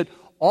point is that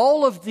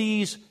all of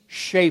these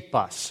shape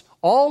us.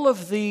 All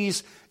of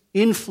these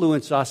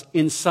influence us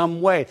in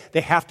some way.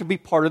 They have to be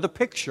part of the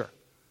picture.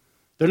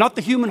 They're not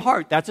the human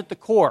heart. That's at the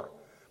core.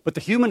 But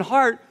the human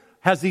heart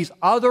has these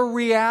other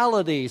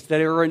realities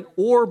that are in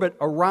orbit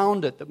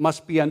around it that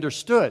must be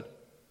understood.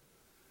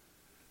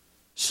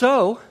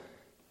 So,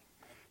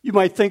 you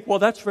might think, well,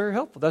 that's very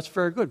helpful. That's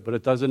very good. But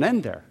it doesn't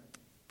end there.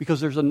 Because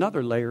there's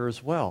another layer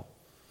as well.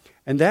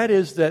 And that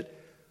is that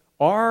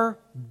our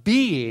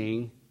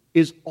being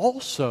is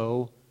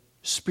also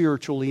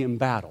spiritually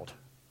embattled.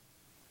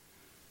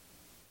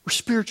 We're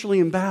spiritually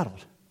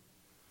embattled.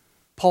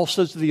 Paul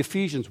says to the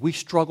Ephesians, we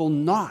struggle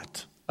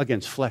not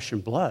against flesh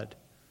and blood.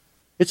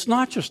 It's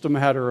not just a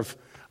matter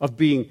of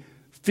being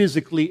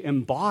physically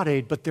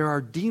embodied, but there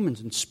are demons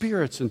and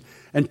spirits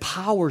and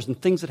powers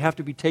and things that have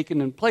to be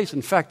taken in place.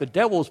 In fact, the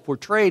devil is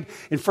portrayed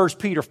in 1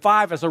 Peter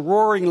 5 as a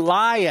roaring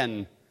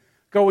lion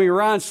going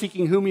around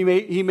seeking whom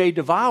he may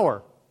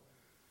devour.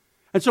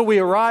 And so we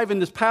arrive in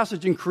this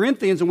passage in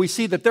Corinthians and we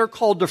see that they're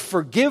called to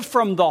forgive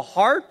from the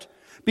heart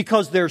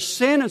because there's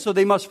sin, and so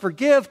they must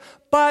forgive,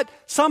 but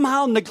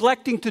somehow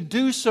neglecting to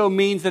do so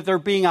means that they're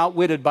being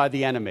outwitted by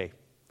the enemy.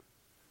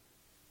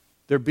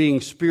 They're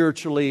being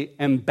spiritually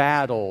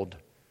embattled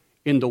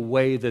in the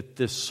way that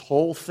this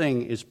whole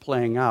thing is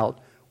playing out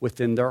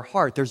within their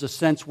heart. There's a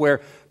sense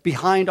where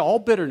behind all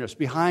bitterness,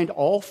 behind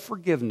all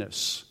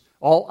forgiveness,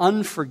 all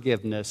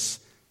unforgiveness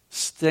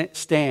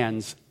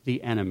stands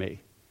the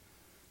enemy,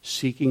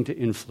 seeking to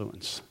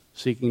influence,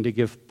 seeking to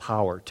give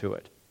power to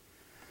it.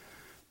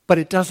 But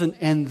it doesn't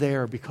end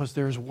there, because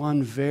there's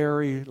one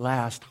very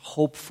last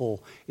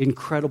hopeful,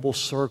 incredible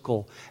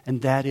circle,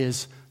 and that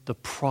is the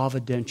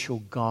providential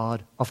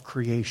God of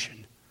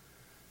creation,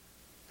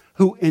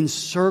 who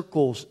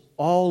encircles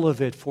all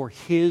of it for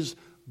His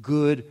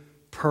good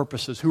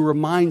purposes, who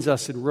reminds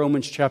us in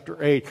Romans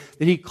chapter 8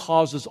 that He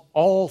causes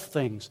all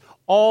things,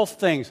 all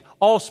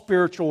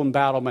spiritual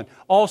embattlement,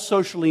 all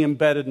socially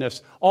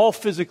embeddedness, all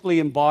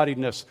physically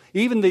embodiedness,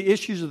 even the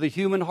issues of the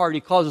human heart.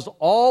 He causes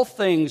all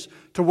things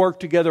to work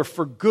together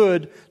for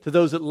good to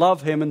those that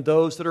love Him and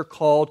those that are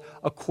called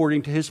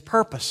according to His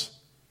purpose.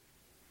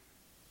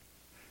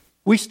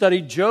 We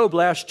studied Job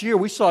last year.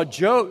 We saw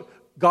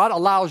God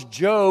allows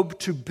Job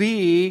to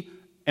be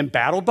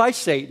embattled by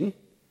Satan.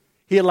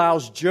 He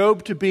allows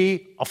Job to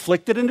be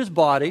afflicted in his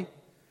body,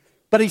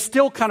 but He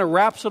still kind of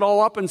wraps it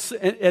all up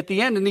at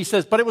the end, and He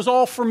says, but it was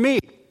all for me.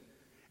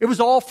 It was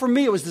all for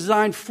me. It was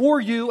designed for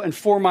you and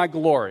for my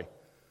glory.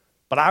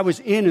 But I was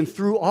in and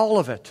through all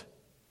of it.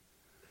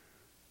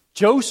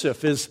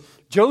 Joseph is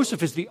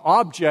the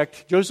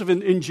object. Joseph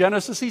in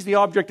Genesis, he's the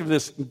object of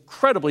this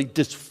incredibly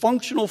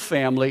dysfunctional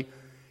family.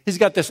 He's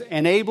got this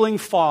enabling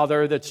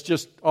father that's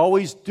just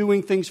always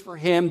doing things for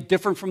him,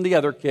 different from the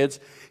other kids.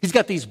 He's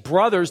got these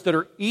brothers that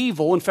are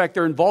evil. In fact,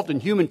 they're involved in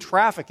human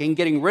trafficking,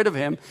 getting rid of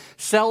him,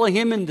 selling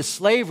him into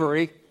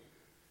slavery.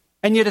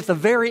 And yet at the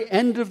very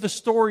end of the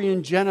story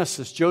in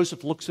Genesis,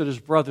 Joseph looks at his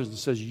brothers and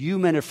says, you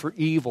meant it for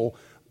evil,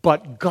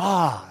 but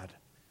God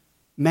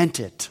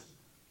meant it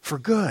for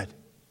good.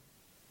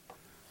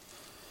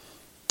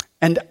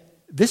 And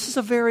this is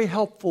a very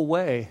helpful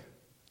way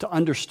to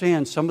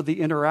understand some of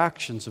the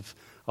interactions of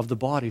the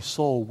body,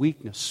 soul,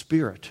 weakness,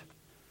 spirit.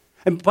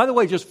 And by the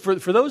way, just for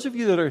those of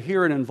you that are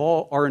here and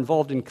are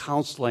involved in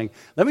counseling,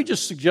 let me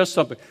just suggest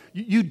something.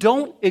 You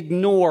don't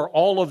ignore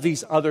all of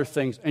these other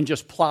things and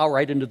just plow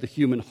right into the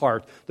human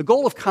heart. The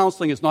goal of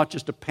counseling is not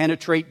just to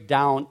penetrate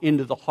down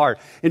into the heart.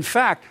 In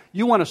fact,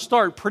 you want to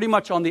start pretty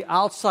much on the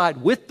outside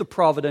with the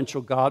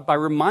providential God by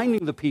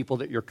reminding the people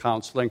that you're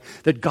counseling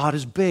that God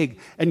is big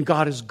and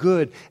God is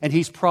good and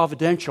He's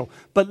providential.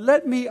 But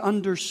let me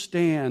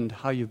understand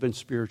how you've been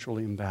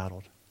spiritually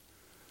embattled.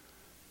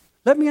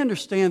 Let me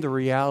understand the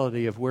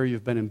reality of where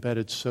you've been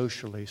embedded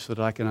socially so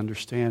that I can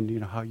understand,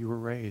 how you were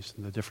raised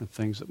and the different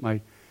things that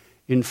might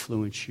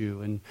influence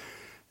you. And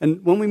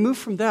when we move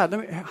from that,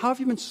 how have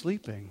you been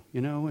sleeping,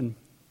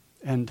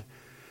 And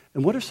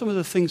And what are some of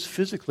the things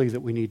physically that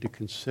we need to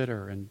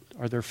consider? And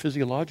are there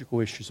physiological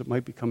issues that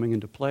might be coming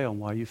into play on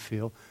why you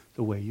feel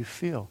the way you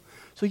feel?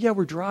 So yeah,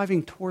 we're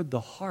driving toward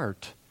the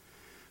heart,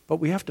 but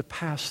we have to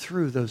pass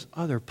through those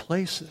other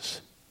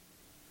places.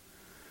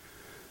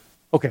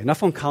 Okay,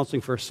 enough on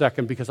counseling for a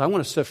second, because I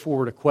want to set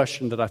forward a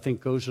question that I think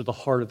goes to the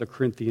heart of the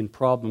Corinthian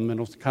problem, and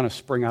it'll kind of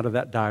spring out of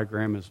that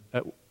diagram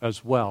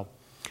as well.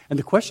 And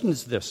the question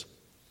is this: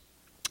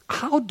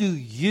 how do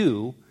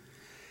you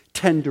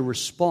tend to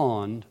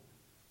respond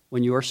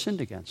when you are sinned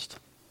against?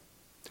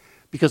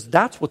 Because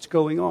that's what's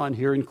going on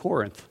here in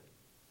Corinth.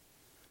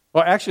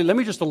 Well, actually, let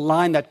me just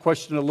align that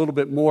question a little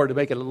bit more to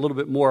make it a little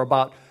bit more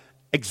about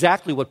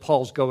exactly what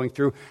Paul's going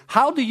through.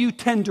 How do you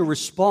tend to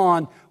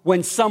respond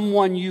when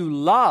someone you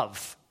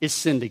love is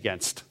sinned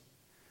against?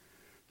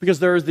 Because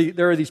there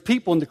are these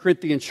people in the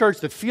Corinthian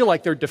church that feel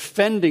like they're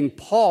defending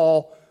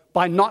Paul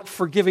by not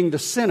forgiving the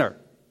sinner.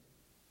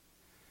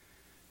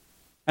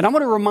 And I'm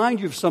going to remind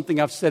you of something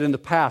I've said in the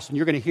past, and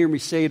you're going to hear me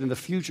say it in the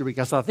future,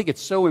 because I think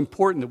it's so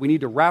important that we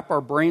need to wrap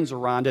our brains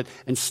around it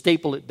and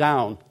staple it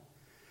down.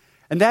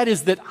 And that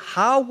is that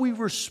how we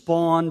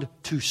respond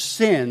to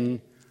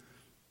sin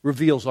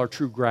reveals our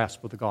true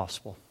grasp of the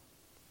gospel.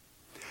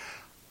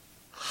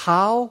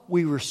 How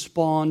we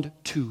respond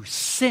to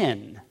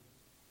sin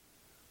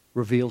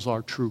reveals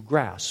our true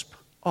grasp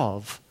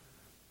of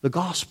the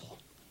gospel.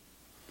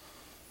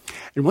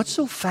 And what's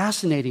so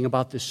fascinating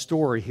about this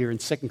story here in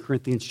 2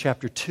 Corinthians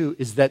chapter 2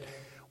 is that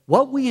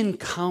what we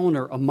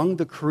encounter among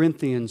the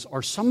Corinthians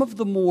are some of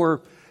the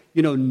more,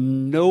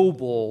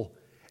 noble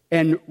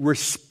and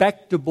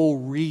respectable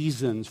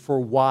reasons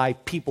for why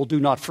people do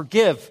not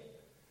forgive.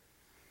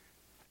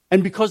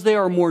 And because they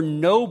are more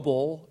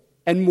noble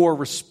and more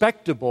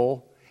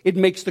respectable, it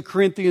makes the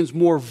Corinthians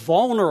more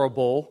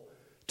vulnerable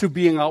to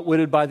being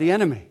outwitted by the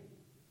enemy.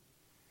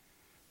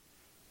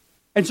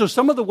 And so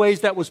some of the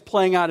ways that was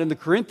playing out in the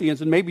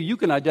Corinthians, and maybe you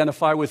can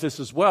identify with this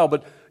as well,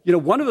 but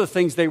one of the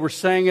things they were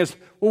saying is,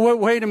 well,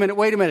 wait a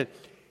minute.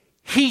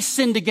 He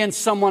sinned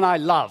against someone I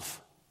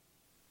love.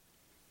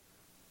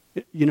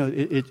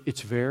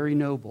 It's very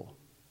noble.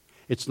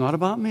 It's not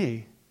about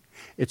me.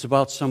 It's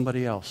about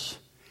somebody else.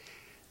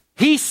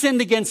 He sinned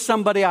against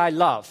somebody I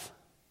love.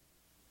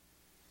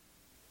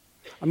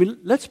 I mean,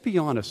 let's be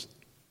honest.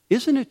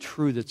 Isn't it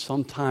true that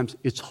sometimes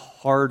it's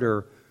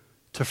harder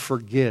to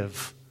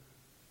forgive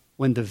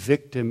when the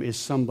victim is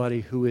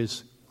somebody who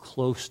is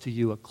close to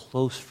you, a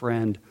close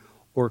friend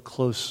or a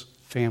close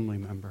family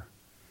member?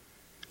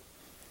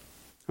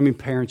 I mean,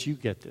 parents, you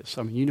get this.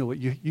 I mean, you know what?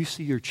 You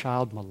see your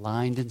child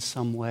maligned in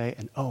some way,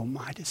 and oh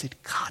my, does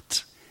it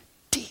cut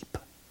deep.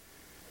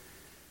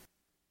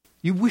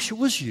 You wish it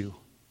was you.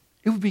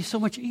 It would be so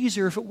much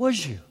easier if it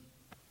was you.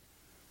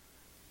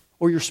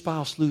 Or your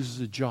spouse loses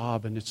a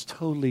job, and it's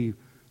totally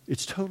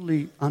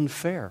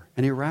unfair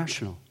and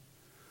irrational.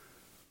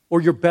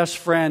 Or your best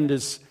friend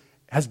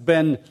has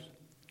been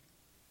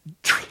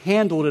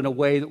handled in a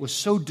way that was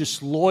so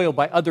disloyal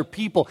by other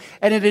people,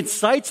 and it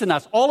incites in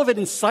us. All of it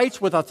incites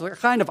with us a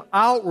kind of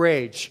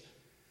outrage.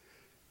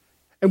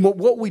 And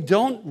what we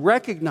don't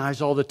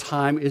recognize all the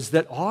time is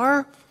that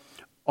our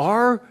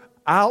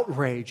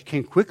outrage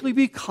can quickly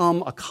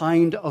become a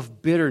kind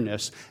of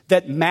bitterness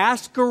that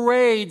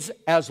masquerades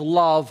as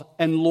love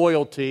and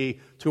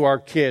loyalty to our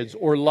kids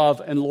or love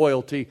and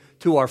loyalty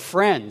to our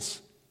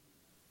friends.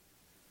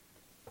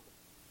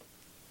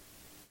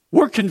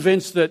 We're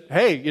convinced that,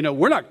 hey,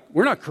 we're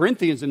not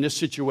Corinthians in this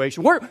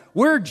situation.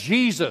 We're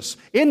Jesus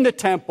in the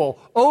temple,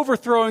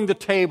 overthrowing the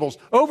tables,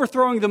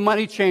 overthrowing the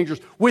money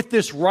changers with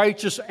this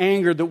righteous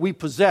anger that we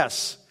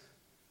possess.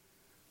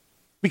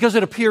 Because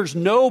it appears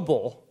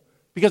noble,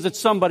 because it's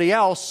somebody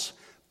else,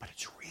 but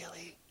it's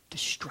really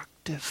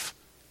destructive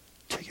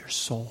to your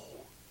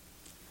soul.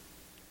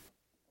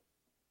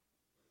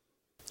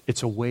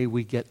 It's a way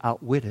we get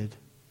outwitted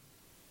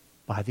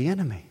by the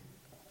enemy.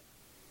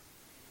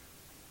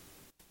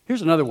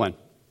 Here's another one.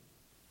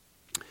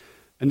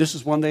 And this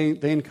is one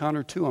they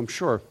encountered too, I'm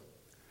sure.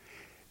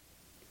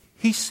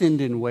 He sinned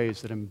in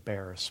ways that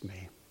embarrassed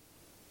me.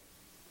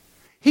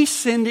 He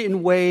sinned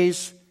in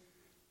ways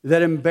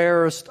that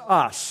embarrassed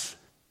us.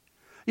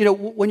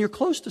 When you're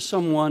close to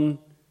someone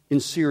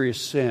in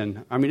serious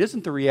sin, I mean,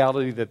 isn't the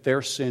reality that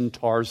their sin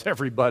tars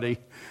everybody?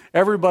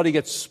 Everybody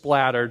gets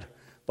splattered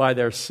by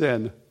their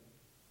sin.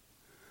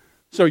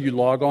 So you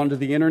log onto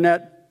the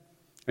internet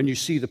and you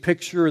see the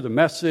picture, the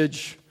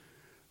message,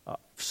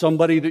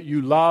 somebody that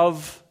you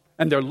love,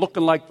 and they're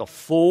looking like the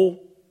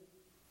fool.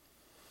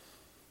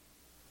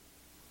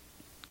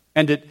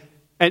 And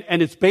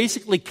it's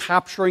basically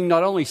capturing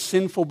not only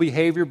sinful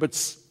behavior,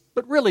 but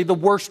really the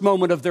worst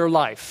moment of their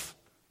life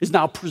is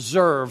now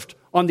preserved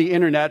on the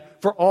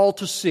internet for all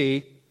to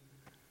see,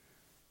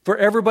 for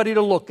everybody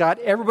to look at,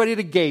 everybody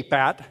to gape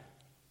at.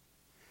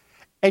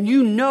 And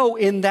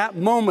in that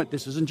moment,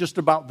 this isn't just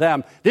about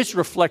them. This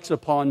reflects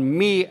upon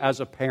me as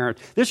a parent.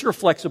 This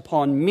reflects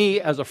upon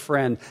me as a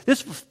friend.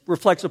 This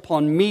reflects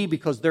upon me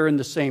because they're in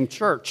the same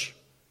church.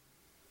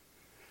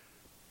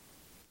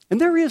 And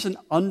there is an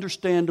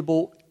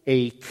understandable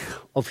ache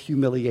of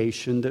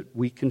humiliation that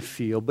we can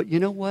feel. But you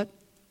know what?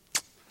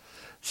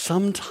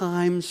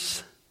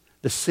 Sometimes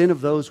the sin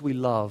of those we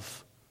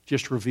love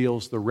just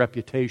reveals the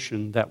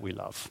reputation that we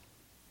love,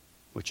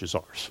 which is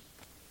ours.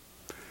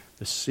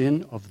 The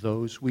sin of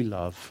those we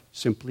love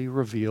simply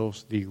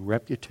reveals the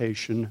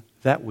reputation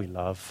that we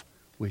love,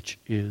 which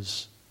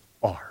is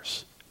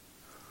ours.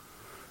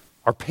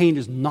 Our pain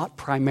is not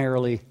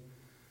primarily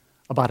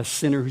about a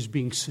sinner who's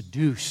being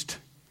seduced.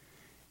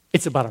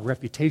 It's about a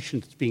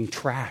reputation that's being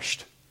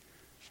trashed.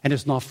 And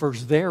it's not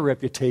first their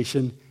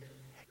reputation,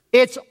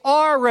 it's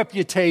our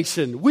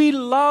reputation. We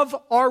love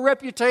our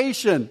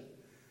reputation.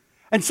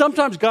 And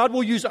sometimes God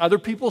will use other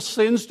people's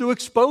sins to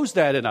expose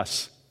that in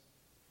us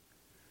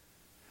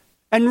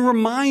and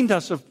remind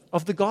us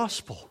of the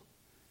gospel.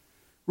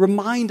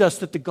 Remind us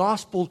that the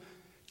gospel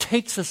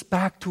takes us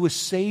back to a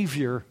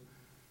Savior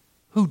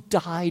who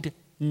died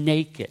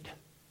naked,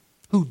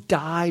 who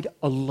died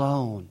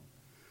alone,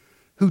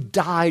 who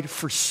died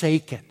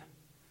forsaken.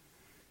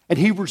 And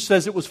Hebrews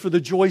says it was for the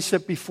joy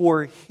set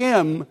before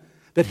him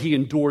that he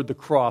endured the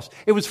cross.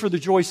 It was for the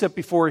joy set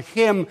before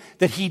him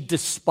that he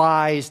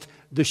despised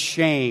the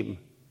shame.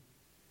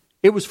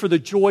 It was for the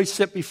joy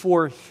set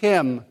before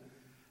him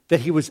that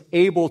he was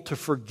able to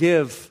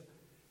forgive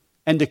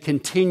and to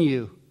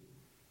continue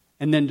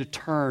and then to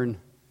turn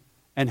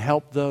and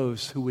help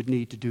those who would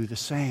need to do the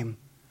same.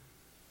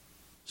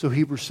 So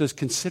Hebrews says,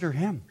 consider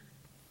him.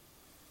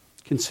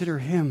 Consider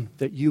him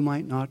that you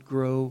might not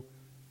grow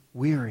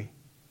weary.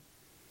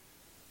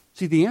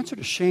 See, the answer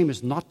to shame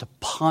is not to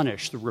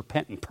punish the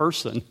repentant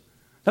person.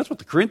 That's what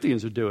the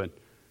Corinthians are doing.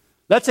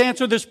 Let's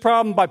answer this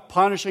problem by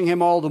punishing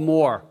him all the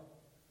more.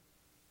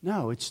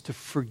 No, it's to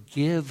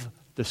forgive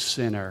the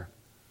sinner,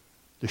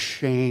 the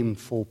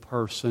shameful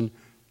person,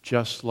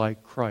 just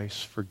like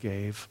Christ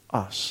forgave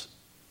us.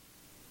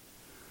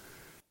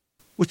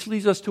 Which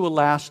leads us to a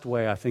last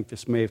way I think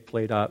this may have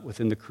played out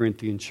within the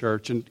Corinthian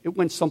church. And it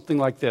went something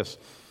like this.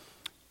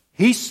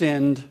 He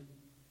sinned,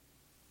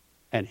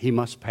 and he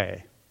must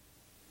pay.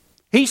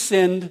 He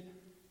sinned,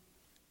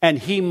 and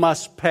he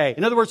must pay.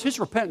 In other words, his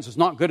repentance is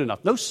not good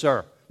enough. No,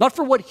 sir. Not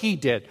for what he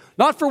did.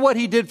 Not for what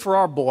he did for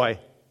our boy.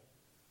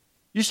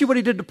 You see what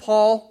he did to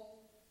Paul?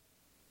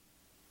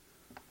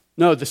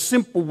 No, the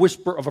simple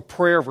whisper of a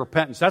prayer of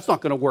repentance, that's not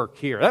going to work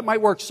here. That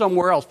might work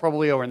somewhere else,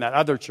 probably over in that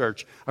other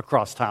church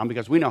across town,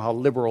 because we know how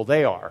liberal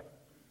they are.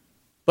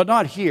 But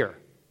not here.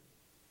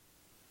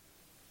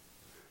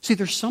 See,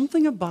 there's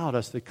something about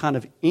us that kind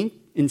of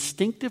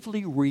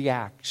instinctively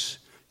reacts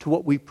to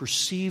what we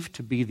perceive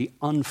to be the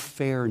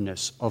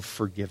unfairness of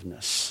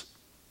forgiveness.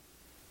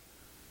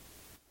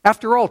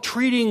 After all,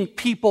 treating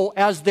people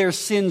as their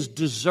sins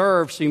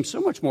deserve seems so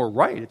much more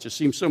right. It just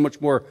seems so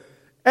much more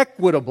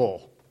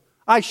equitable.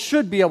 I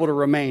should be able to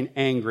remain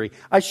angry.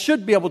 I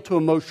should be able to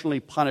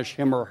emotionally punish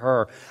him or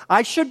her.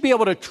 I should be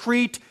able to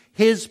treat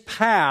his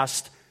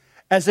past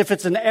as if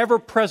it's an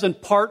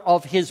ever-present part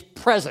of his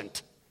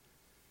present,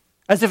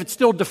 as if it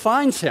still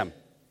defines him.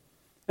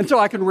 And so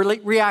I can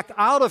react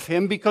out of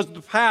him because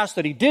the past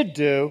that he did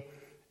do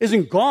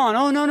isn't gone.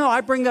 Oh, no,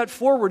 I bring that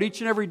forward each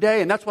and every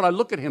day, and that's what I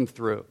look at him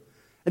through.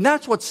 And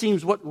that's what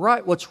seems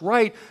what's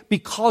right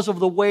because of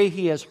the way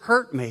he has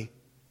hurt me.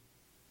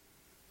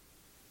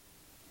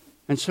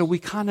 And so we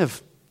kind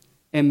of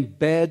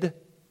embed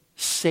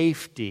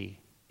safety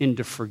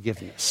into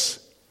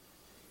forgiveness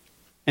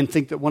and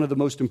think that one of the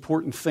most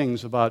important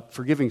things about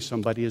forgiving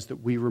somebody is that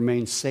we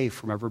remain safe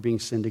from ever being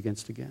sinned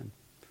against again.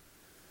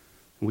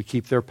 And we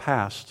keep their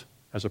past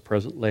as a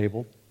present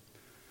label.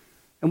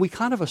 And we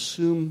kind of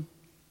assume,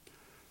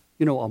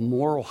 a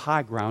moral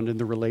high ground in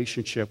the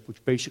relationship,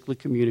 which basically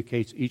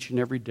communicates each and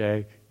every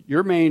day,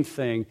 your main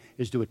thing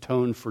is to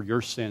atone for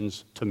your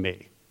sins to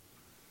me.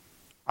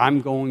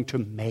 I'm going to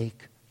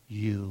make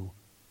you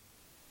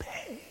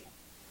pay.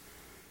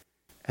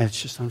 And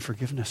it's just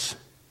unforgiveness.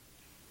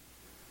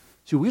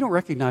 See, we don't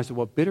recognize that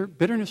what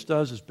bitterness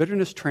does is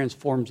bitterness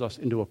transforms us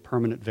into a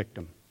permanent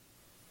victim.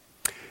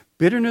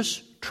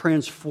 Bitterness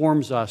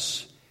transforms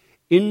us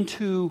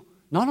into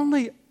not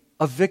only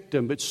a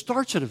victim, it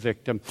starts at a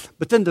victim,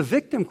 but then the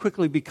victim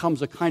quickly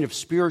becomes a kind of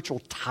spiritual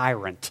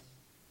tyrant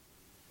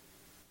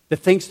that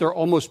thinks they're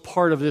almost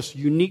part of this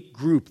unique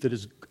group that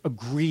is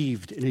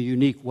aggrieved in a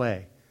unique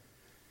way,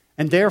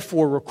 and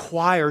therefore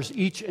requires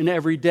each and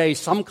every day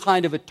some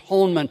kind of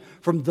atonement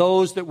from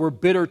those that we're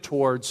bitter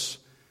towards,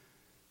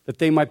 that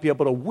they might be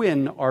able to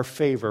win our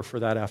favor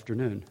for that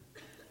afternoon.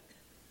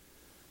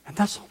 And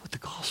that's not what the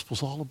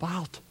gospel's all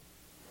about.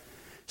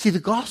 See, the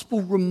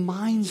gospel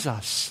reminds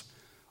us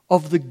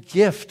of the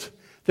gift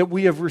that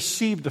we have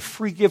received, the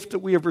free gift that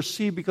we have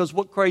received because of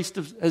what Christ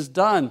has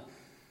done.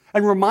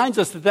 And reminds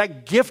us that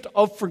that gift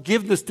of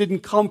forgiveness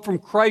didn't come from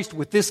Christ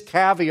with this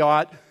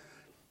caveat.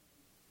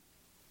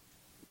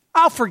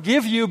 I'll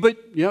forgive you,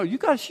 but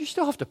you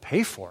still have to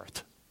pay for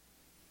it.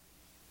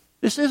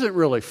 This isn't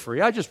really free.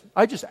 I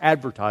just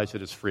advertise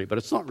it as free, but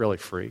it's not really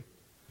free.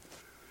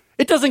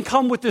 It doesn't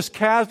come with this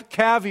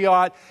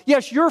caveat.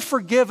 Yes, you're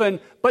forgiven,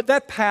 but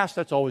that past,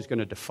 that's always going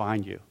to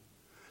define you.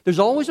 There's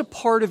always a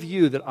part of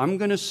you that I'm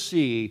going to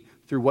see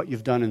through what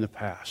you've done in the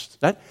past.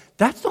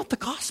 That's not the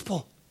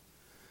gospel.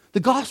 The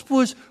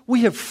gospel is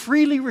we have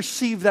freely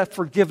received that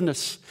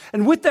forgiveness.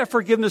 And with that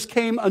forgiveness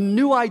came a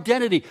new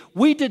identity.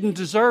 We didn't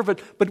deserve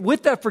it, but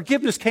with that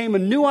forgiveness came a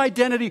new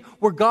identity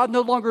where God no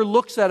longer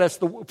looks at us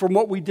from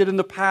what we did in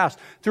the past,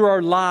 through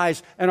our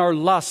lies and our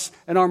lusts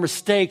and our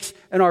mistakes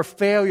and our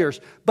failures.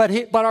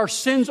 But our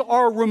sins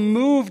are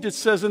removed, it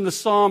says in the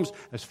Psalms,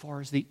 as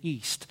far as the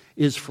east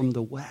is from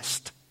the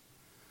west.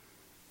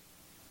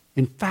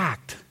 In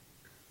fact,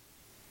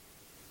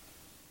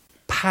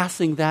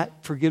 passing that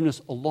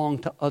forgiveness along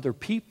to other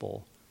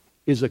people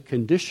is a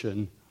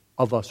condition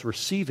of us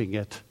receiving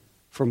it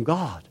from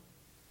God.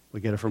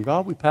 We get it from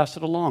God, we pass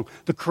it along.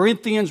 The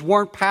Corinthians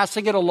weren't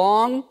passing it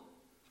along,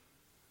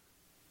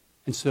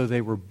 and so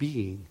they were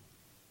being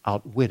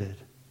outwitted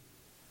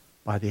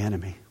by the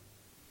enemy.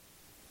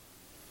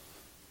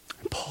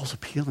 And Paul's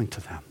appealing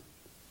to them.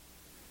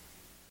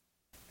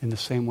 In the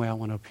same way I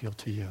want to appeal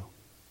to you.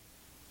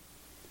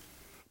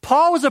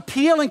 Paul was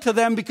appealing to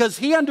them because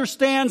he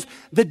understands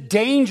the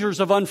dangers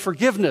of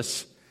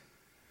unforgiveness.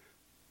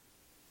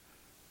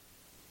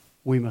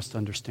 We must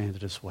understand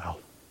it as well.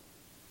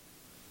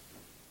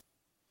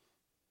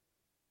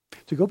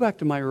 To go back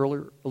to my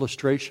earlier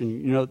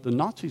illustration, the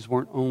Nazis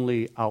weren't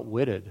only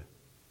outwitted,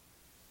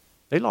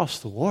 they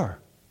lost the war.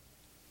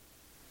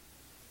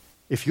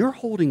 If you're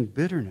holding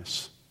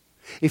bitterness,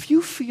 if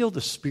you feel the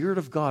Spirit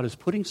of God is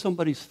putting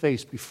somebody's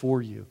face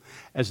before you,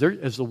 as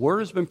the word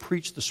has been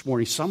preached this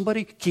morning,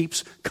 somebody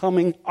keeps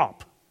coming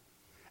up,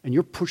 and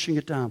you're pushing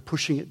it down.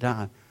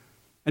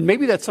 And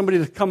maybe that somebody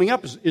that's coming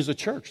up is a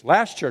church,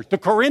 last church, the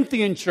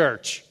Corinthian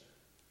church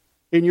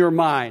in your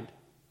mind.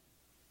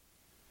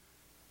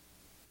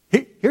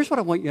 Here's what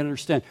I want you to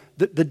understand.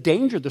 The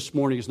danger this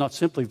morning is not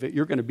simply that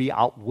you're going to be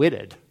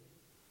outwitted.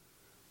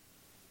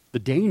 The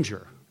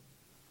danger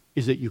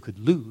is that you could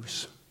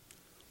lose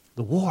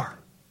the war.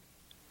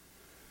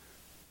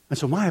 And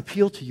so my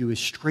appeal to you is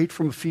straight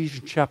from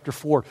Ephesians chapter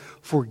 4.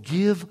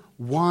 Forgive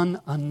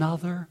one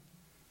another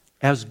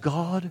as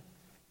God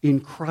in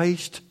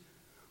Christ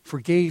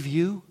forgave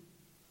you.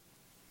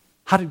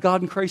 How did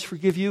God in Christ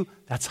forgive you?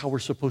 That's how we're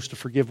supposed to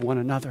forgive one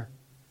another.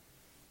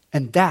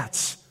 And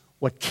that's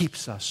what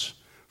keeps us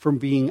from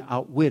being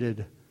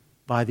outwitted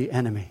by the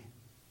enemy.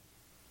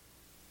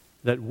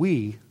 That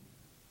we,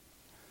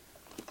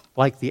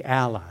 like the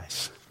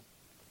Allies,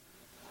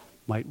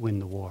 might win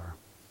the war.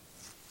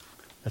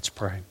 Let's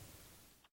pray.